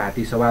यहाँ ल्याएर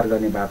हात्ती सवार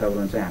गर्ने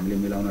वातावरण चाहिँ हामीले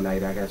मिलाउन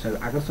लागिरहेका छौँ।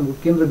 आकर्षणको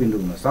केन्द्रबिन्दु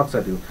हुनसक्छ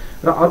त्यो।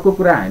 र अर्को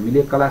कुरा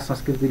हामीले कला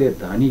संस्कृतिले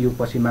धनी यो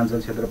पश्चिमाञ्चल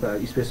क्षेत्र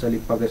स्पेसली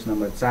प्रदेश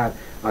नम्बर 4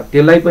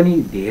 त्यसलाई पनि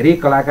धेरै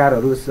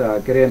कलाकारहरू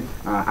के अरे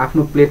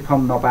आफ्नो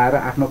प्लेटफर्म नपाएर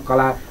आफ्नो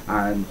कला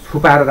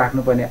छुपाएर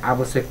राख्नुपर्ने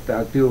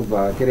आवश्यकता त्यो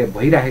के अरे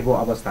भइरहेको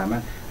अवस्थामा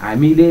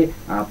हामीले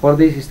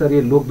प्रदेश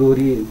स्तरीय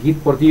लोकदोहोरी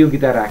गीत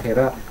प्रतियोगिता राखेर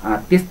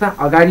त्यस्ता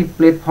अगाडि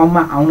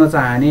प्लेटफर्ममा आउन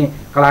चाहने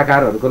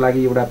कलाकारहरूको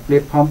लागि एउटा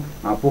प्लेटफर्म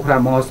पोखरा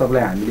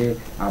महोत्सवलाई हामीले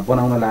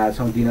बनाउन लागेका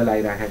छौँ, दिन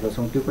लागिराखेका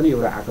छौँ, त्यो पनि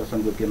एउटा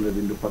आकर्षणको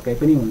केन्द्रबिन्दु पक्कै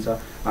पनि हुन्छ।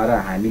 र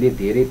हामीले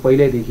धेरै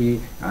पहिल्यैदेखि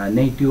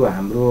नै त्यो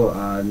हाम्रो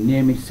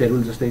नियमित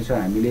सेड्युल जस्तै छ।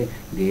 हामीले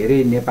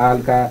धेरै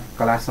नेपालका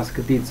कला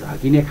संस्कृति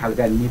झल्किने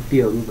खालका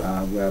नृत्यहरू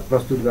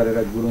प्रस्तुत गरेर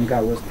गुरुङका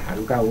होस्,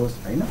 थारूका होस्,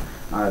 होइन,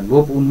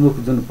 लोप उन्मुख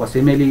जुन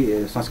पश्चिमेली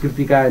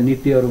संस्कृतिका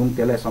नृत्यहरू हुन्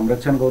त्यसलाई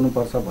संरक्षण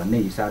गर्नुपर्छ भन्ने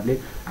हिसाबले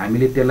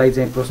हामीले त्यसलाई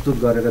चाहिँ प्रस्तुत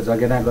गरेर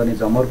जगेर्ना गर्ने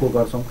जमर्को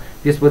गर्छौँ।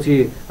 त्यसपछि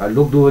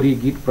लोकदोहोरी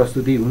गीत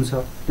प्रस्तुति हुन्छ।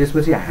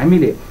 त्यसपछि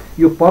हामीले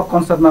यो पप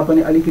कन्सर्टमा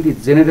पनि अलिकति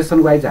जेनेरेसन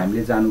वाइज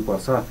हामीले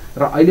जानुपर्छ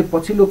र अहिले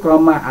पछिल्लो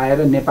क्रममा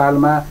आएर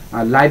नेपालमा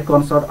लाइभ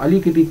कन्सर्ट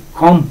अलिकति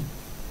कम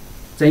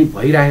चाहिँ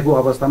भइरहेको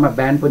अवस्थामा,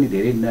 ब्यान्ड पनि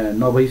धेरै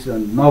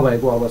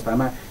नभएको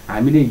अवस्थामा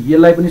हामीले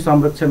यसलाई पनि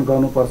संरक्षण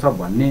गर्नुपर्छ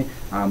भन्ने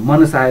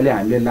मनसायले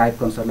हामीले लाइभ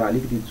कन्सर्टलाई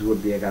अलिकति जोड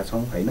दिएका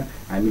छौँ, होइन।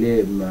 हामीले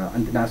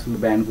इन्टरनेसनल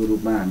ब्यान्डको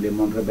रूपमा हामीले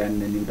मन्त्र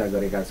ब्यान्ड नियुक्त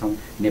गरेका छौँ।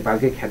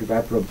 नेपालकै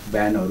ख्यातिप्राप्त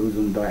ब्यान्डहरू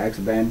जुन द एक्स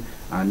ब्यान्ड,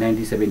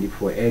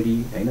 1974 एडी,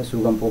 होइन,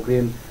 सुगम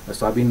पोखरेल,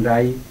 सबिन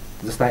राई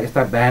जस्ता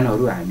यस्ता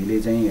ब्यान्डहरू हामीले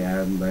चाहिँ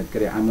के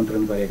अरे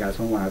आमन्त्रण गरेका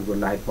छौँ। उहाँहरूको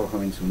लाइभ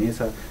पर्फर्मेन्स हुनेछ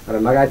र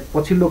लगायत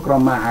पछिल्लो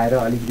क्रममा आएर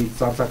अलिकति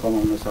चर्चा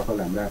कमाउन सफल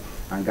हाम्रा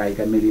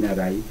गायिका मेलिना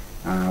राई,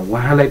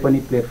 उहाँलाई पनि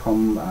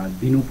प्लेटफर्म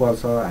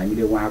दिनुपर्छ।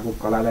 हामीले उहाँको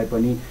कलालाई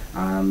पनि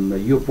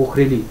यो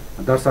पोखरेली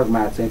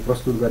दर्शकमा चाहिँ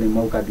प्रस्तुत गर्ने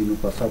मौका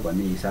दिनुपर्छ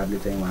भन्ने हिसाबले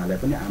चाहिँ उहाँलाई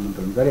पनि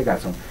आमन्त्रण गरेका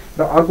छौँ।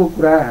 र अर्को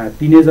कुरा,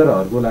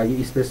 टिनेजरहरूको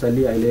लागि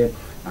स्पेसल्ली अहिले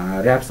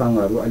ऱ्याप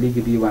सङहरू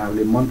अलिकति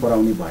उहाँहरूले मन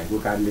पराउने भएको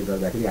कारणले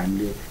गर्दाखेरि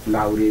हामीले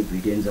लाउरे,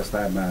 भिटेन जस्ता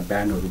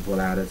ब्यान्डहरू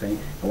बोलाएर चाहिँ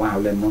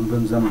उहाँहरूलाई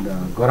मनोरञ्जन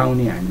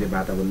गराउने हामीले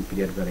वातावरण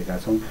क्रिएट गरेका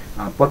छौँ।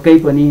 पक्कै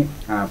पनि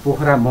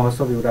पोखरा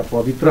महोत्सव एउटा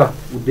पवित्र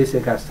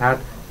उद्देश्यका साथ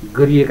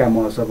गरिएका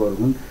महोत्सवहरू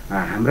हुन्।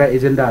 हाम्रा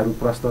एजेन्डाहरू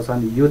प्रष्ट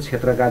छन्। यो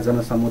क्षेत्रका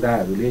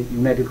जनसमुदायहरूले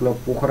युनाइटेड क्लब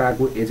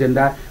पोखराको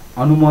एजेन्डा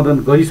अनुमोदन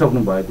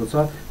गरिसक्नु भएको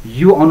छ।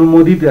 यो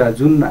अनुमोदित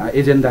जुन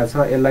एजेन्डा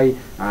छ यसलाई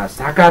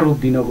साकार रूप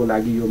दिनको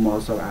लागि यो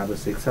महोत्सव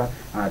आवश्यक छ।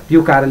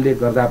 त्यो कारणले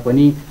गर्दा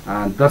पनि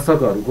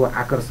दर्शकहरूको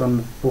आकर्षण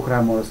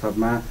पोखरा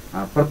महोत्सवमा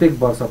प्रत्येक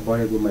वर्ष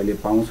बढेको मैले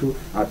पाउँछु।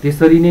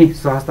 त्यसरी नै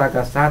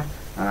सहजताका साथ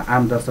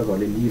आम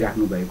दर्शकहरूले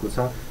लिइराख्नु भएको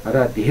छ र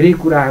धेरै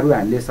कुराहरू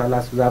हामीले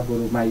सल्लाह सुझावको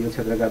रूपमा यो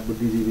क्षेत्रका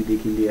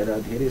बुद्धिजीवीदेखि लिएर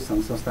धेरै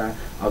सङ्घ संस्था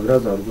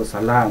अग्रजहरूको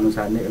सल्लाह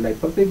अनुसार नै यसलाई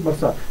प्रत्येक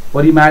वर्ष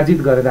परिमार्जित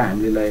गरेर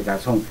हामीले लगेका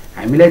छौँ।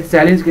 हामीलाई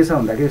च्यालेन्ज के छ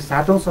भन्दाखेरि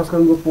 7औं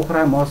संस्करणको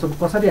पोखरा महोत्सव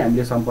कसरी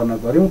हामीले सम्पन्न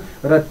गऱ्यौँ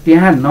र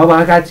त्यहाँ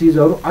नभएका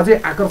चिजहरू अझै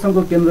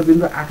आकर्षणको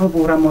केन्द्रबिन्दु 8औं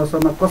पोखरा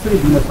महोत्सवमा कसरी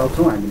दिन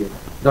सक्छौँ हामीले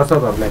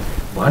दर्शकहरूलाई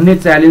भन्ने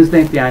च्यालेन्ज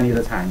चाहिँ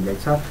त्यहाँनिर छ हामीलाई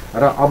छ।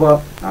 र अब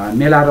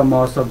मेला र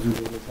महोत्सव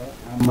जुटेको छ।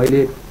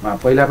 मैले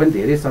पहिला पनि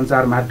धेरै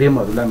सञ्चार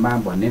माध्यमहरूलाई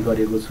भन्ने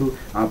गरेको छु,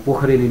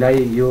 पोखरेलीलाई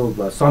यो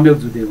संयोग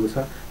जुटेको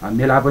छ।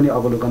 मेला पनि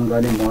अवलोकन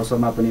गर्ने,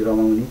 महोत्सवमा पनि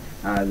रमाउने,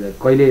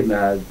 कहिले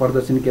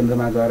प्रदर्शनी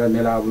केन्द्रमा गएर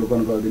मेला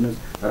अवलोकन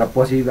गरिदिनुहोस् र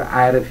पछि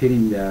आएर फेरि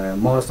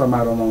महोत्सवमा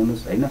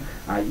रमाउनुहोस्, होइन।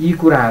 यी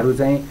कुराहरू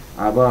चाहिँ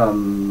अब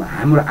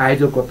हाम्रो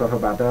आयोजकको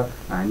तर्फबाट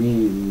हामी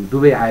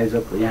दुवै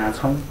आयोजक यहाँ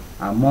छौँ।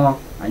 म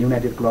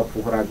युनाइटेड क्लब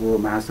पोखराको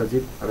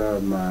महासचिव र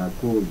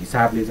को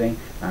हिसाबले चाहिँ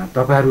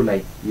तपाईँहरूलाई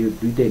यो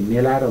दुईटै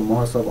मेला र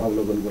महोत्सव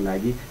अवलोकनको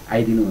लागि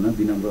आइदिनु हुन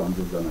विनम्र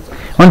अनुरोध गर्न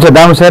चाहन्छु। हुन्छ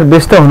दामु सर,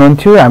 व्यस्त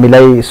हुनुहुन्थ्यो,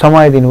 हामीलाई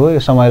समय दिनुभयो। यो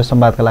समय र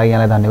संवादका लागि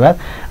यहाँलाई धन्यवाद।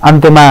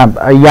 अन्त्यमा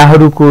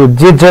यहाँहरूको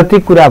जे जति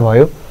कुरा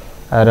भयो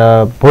र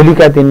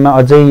भोलिका दिनमा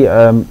अझै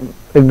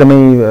एकदमै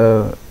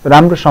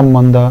राम्रो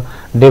सम्बन्ध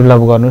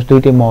डेभलप गर्नुहोस्,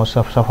 दुईटै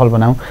महोत्सव सफल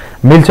बनाऊ।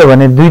 मिल्छ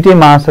भने दुईटै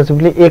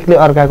महासचिवले एकले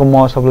अर्काको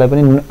महोत्सवलाई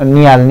पनि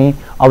निहाल्ने,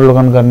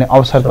 अवलोकन गर्ने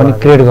अवसर पनि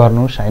क्रिएट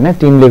गर्नुहोस्, होइन।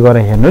 टिमले गएर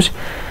हेर्नुहोस्।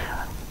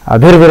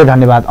 धेरै धेरै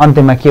धन्यवाद।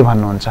 अन्त्यमा के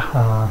भन्नुहुन्छ?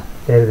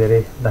 धेरै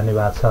धेरै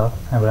धन्यवाद छ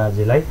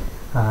हेमराजजीलाई।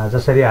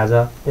 जसरी आज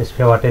यस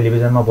फेवा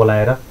टेलिभिजनमा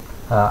बोलाएर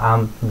आम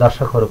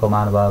दर्शकहरूको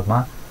महानुभावमा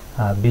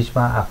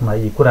बिचमा आफ्ना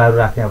यी कुराहरू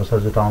राख्ने अवसर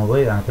जुटाउनु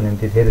भयो, यहाँको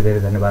निम्ति धेरै धेरै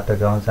धन्यवाद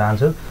टक्राउन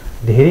चाहन्छु।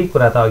 धेरै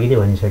कुरा त अघि नै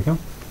भनिसक्यौँ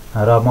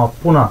र म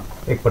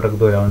पुनः एकपटक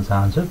दोहोऱ्याउन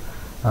चाहन्छु।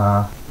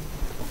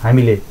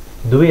 हामीले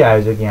दुवै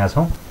आयोजक यहाँ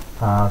छौँ।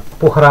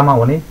 पोखरामा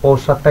हुने पौष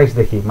 27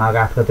 देखि माघ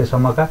 8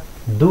 गतेसम्मका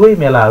दुवै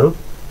मेलाहरू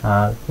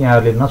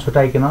यहाँहरूले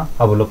नछुटाइकन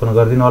अवलोकन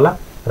गरिदिनु होला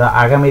र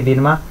आगामी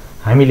दिनमा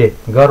हामीले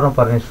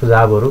गर्नुपर्ने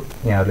सुझावहरू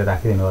यहाँहरूले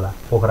राखिदिनु होला।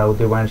 पोखरा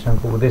उद्योग वाणिज्य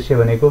सङ्घको उद्देश्य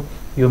भनेको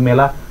यो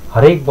मेला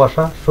हरेक वर्ष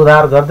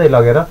सुधार गर्दै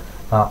लगेर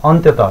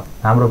अन्ततः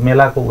हाम्रो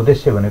मेलाको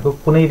उद्देश्य भनेको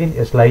कुनै दिन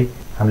यसलाई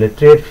हामीले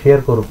ट्रेड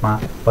फेयरको रूपमा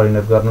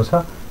परिणत गर्नु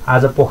छ।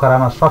 आज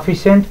पोखरामा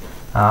सफिसियन्ट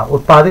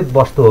उत्पादित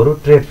वस्तुहरू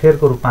ट्रेड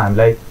फेयरको रूपमा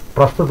हामीलाई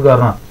प्रस्तुत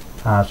गर्न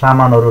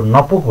सामानहरू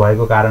नपुग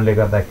भएको कारणले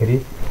गर्दाखेरि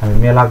हामी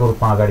मेलाको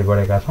रूपमा अगाडि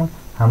बढेका छौँ।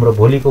 हाम्रो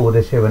भोलिको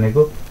उद्देश्य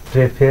भनेको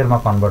ट्रेड फेयरमा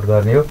कन्भर्ट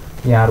गर्ने हो।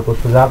 यहाँहरूको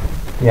सुझाव,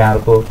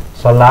 यहाँहरूको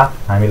सल्लाह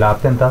हामीलाई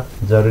अत्यन्त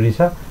जरुरी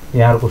छ।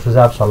 यहाँहरूको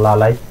सुझाव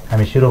सल्लाहलाई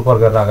हामी सिरोपर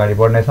गरेर अगाडि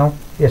बढ्नेछौँ।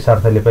 यस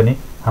अर्थले पनि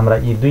हाम्रा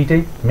यी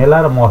दुईटै मेला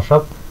र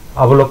महोत्सव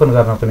अवलोकन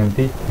गर्नको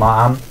निम्ति म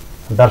आम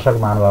दर्शक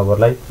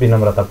महानुभावहरूलाई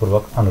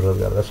विनम्रतापूर्वक अनुरोध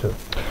गर्दछु।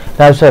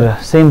 राज सर,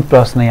 सेम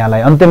प्रश्न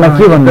यहाँलाई, अन्त्यमा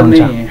के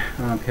भन्नुहुन्छ?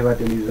 फेवा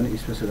टेलिभिजन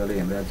स्पेसली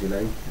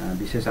हेमराजजीलाई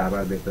विशेष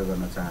आभार व्यक्त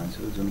गर्न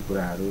चाहन्छु। जुन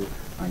कुराहरू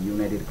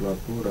युनाइटेड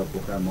क्लबको र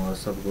पोखरा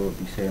महोत्सवको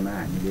विषयमा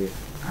हामीले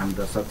आम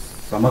दर्शक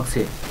समक्ष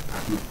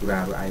आफ्नो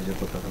कुराहरू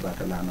आयोजकको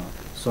तर्फबाट लान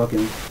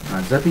सक्यौँ।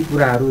 जति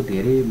कुराहरू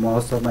धेरै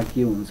महोत्सवमा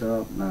के हुन्छ,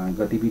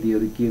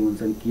 गतिविधिहरू के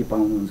हुन्छन्, के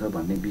पाउनुहुन्छ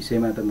भन्ने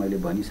विषयमा त मैले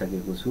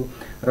भनिसकेको छु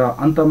र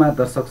अन्तमा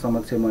दर्शक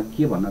समक्ष म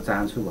के भन्न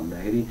चाहन्छु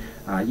भन्दाखेरि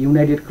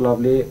युनाइटेड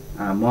क्लबले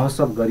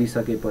महोत्सव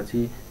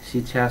गरिसकेपछि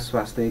शिक्षा,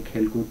 स्वास्थ्य,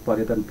 खेलकुद,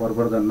 पर्यटन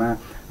प्रवर्धनमा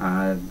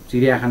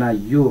चिडियाखाना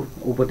यो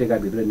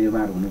उपत्यकाभित्र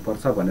निर्माण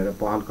हुनुपर्छ भनेर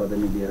पहल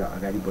कदमी लिएर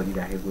अगाडि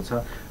बढिरहेको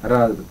छ र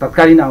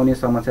तत्कालीन आउने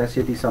समस्या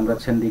सेती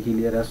संरक्षणदेखि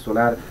लिएर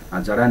सोलर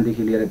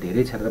जडानदेखि लिएर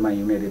धेरै क्षेत्रमा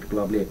युनाइटेड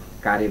क्लबले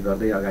कार्य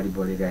गर्दै अगाडि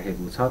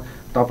बढिरहेको छ।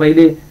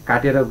 तपाईँले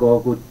काटेर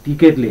गएको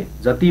टिकटले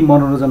जति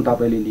मनोरञ्जन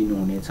तपाईँले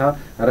लिनुहुनेछ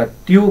र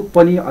त्यो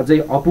पनि अझै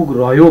अपुग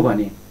रह्यो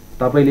भने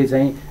तपाईँले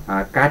चाहिँ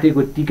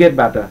काटेको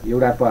टिकटबाट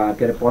एउटा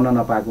के अरे पढ्न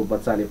नपाएको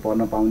बच्चाले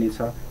पढ्न पाउनेछ,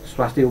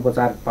 स्वास्थ्य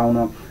उपचार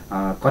पाउन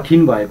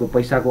कठिन भएको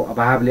पैसाको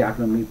अभावले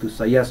आफ्नो मृत्यु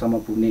शय्यासम्म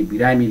पुग्ने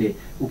बिरामीले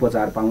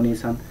उपचार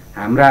पाउनेछन्।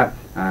 हाम्रा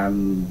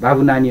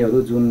बाबु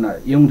नानीहरू जुन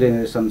यङ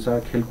जेनेरेसन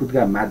छ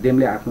खेलकुदका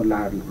माध्यमले आफ्नो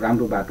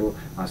राम्रो बाटो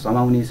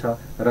समाउनेछ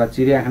र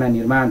चिडियाखाना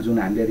निर्माण जुन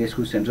हामीले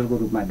रेस्क्यु सेन्टरको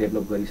रूपमा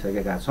डेभलप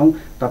गरिसकेका छौँ,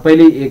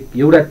 तपाईँले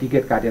एउटा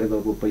टिकट काटेर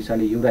गएको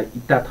पैसाले एउटा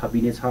इट्टा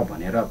थपिनेछ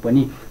भनेर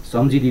पनि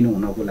सम्झिदिनु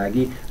हुनको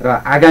लागि र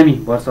आगामी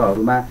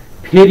वर्षहरूमा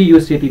फेरि यो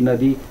सेती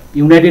नदी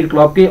युनाइटेड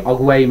क्लबकै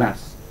अगुवाईमा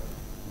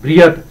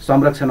बृहत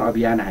संरक्षण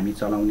अभियान हामी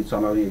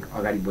चलाउने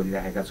अगाडि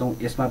बढिरहेका छौँ।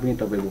 यसमा पनि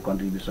तपाईँको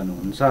कन्ट्रिब्युसन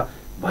हुन्छ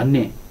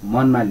भन्ने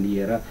मनमा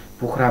लिएर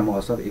पोखरा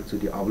महोत्सव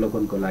एकचोटि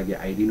अवलोकनको लागि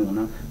आइदिनु हुन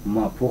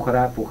म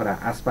पोखरा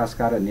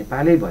आसपासका र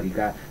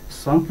नेपालैभरिका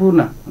सम्पूर्ण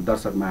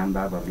दर्शक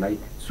महानुभावहरूलाई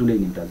चुले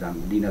निम्ता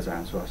दिन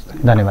चाहन्छु।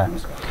 धन्यवाद।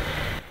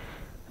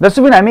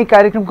 दर्शकबिन हामी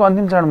कार्यक्रमको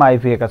अन्तिम चरणमा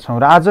आइपुगेका छौँ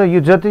र आज यो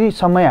जति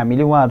समय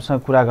हामीले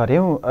उहाँहरूसँग कुरा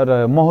गऱ्यौँ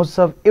र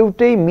महोत्सव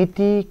एउटै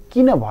मिति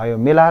किन भयो,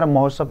 मेला र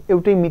महोत्सव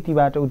एउटै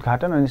मितिबाट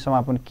उद्घाटन अनि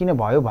समापन किन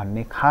भयो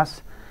भन्ने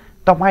खास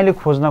तपाईँले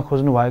खोज्नु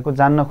भएको,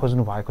 जान्न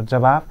खोज्नु भएको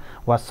जवाब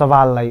वा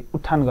सवाललाई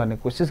उठान गर्ने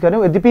कोसिस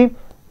गऱ्यौँ। यद्यपि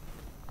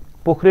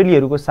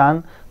पोखरेलीहरूको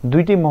सान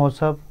दुईटै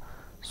महोत्सव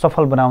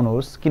सफल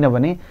बनाउनुहोस्,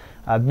 किनभने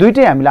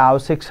दुईटै हामीलाई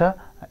आवश्यक छ।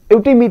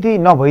 एउटै मिति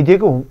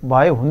नभइदिएको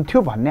भए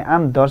हुन्थ्यो भन्ने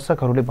आम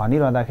दर्शकहरूले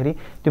भनिरहँदाखेरि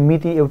त्यो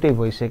मिति एउटै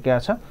भइसकेका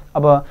छ।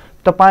 अब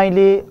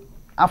तपाईँले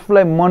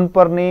आफूलाई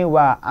मनपर्ने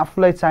वा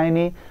आफूलाई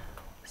चाहिने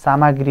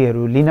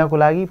सामग्रीहरू लिनको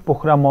लागि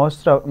पोखरा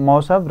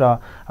महोत्सव र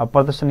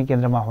प्रदर्शनी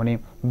केन्द्रमा हुने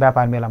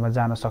व्यापार मेलामा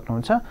जान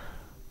सक्नुहुन्छ।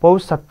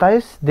 पौष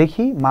 27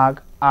 देखि माघ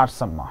 8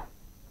 सम्म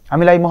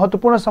हामीलाई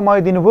महत्त्वपूर्ण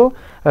समय दिनुभयो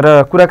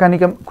र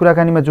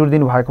कुराकानीमा जोड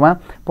दिनु भएकोमा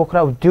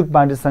पोखरा उद्योग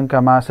वाणिज्य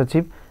सङ्घका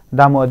महासचिव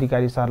दामु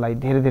अधिकारी सरलाई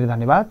धेरै धेरै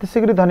धन्यवाद।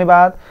 त्यसैगरी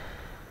धन्यवाद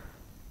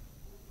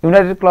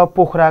युनाइटेड क्लब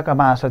पोखराका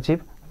महासचिव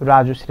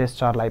राजु श्रेष्ठ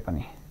सरलाई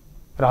पनि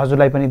र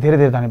हजुरलाई पनि धेरै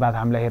धेरै धन्यवाद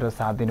हामीलाई हेरेर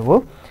साथ दिनुभयो।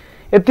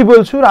 यति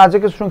बोल्छु र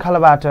आजको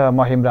श्रृङ्खलाबाट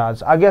म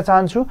हेमराज आज्ञा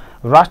चाहन्छु।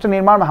 राष्ट्र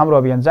निर्माणमा हाम्रो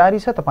अभियान जारी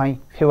छ। तपाईँ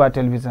फेवा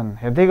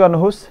टेलिभिजन हेर्दै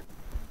गर्नुहोस्।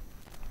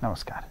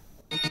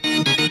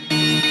 नमस्कार।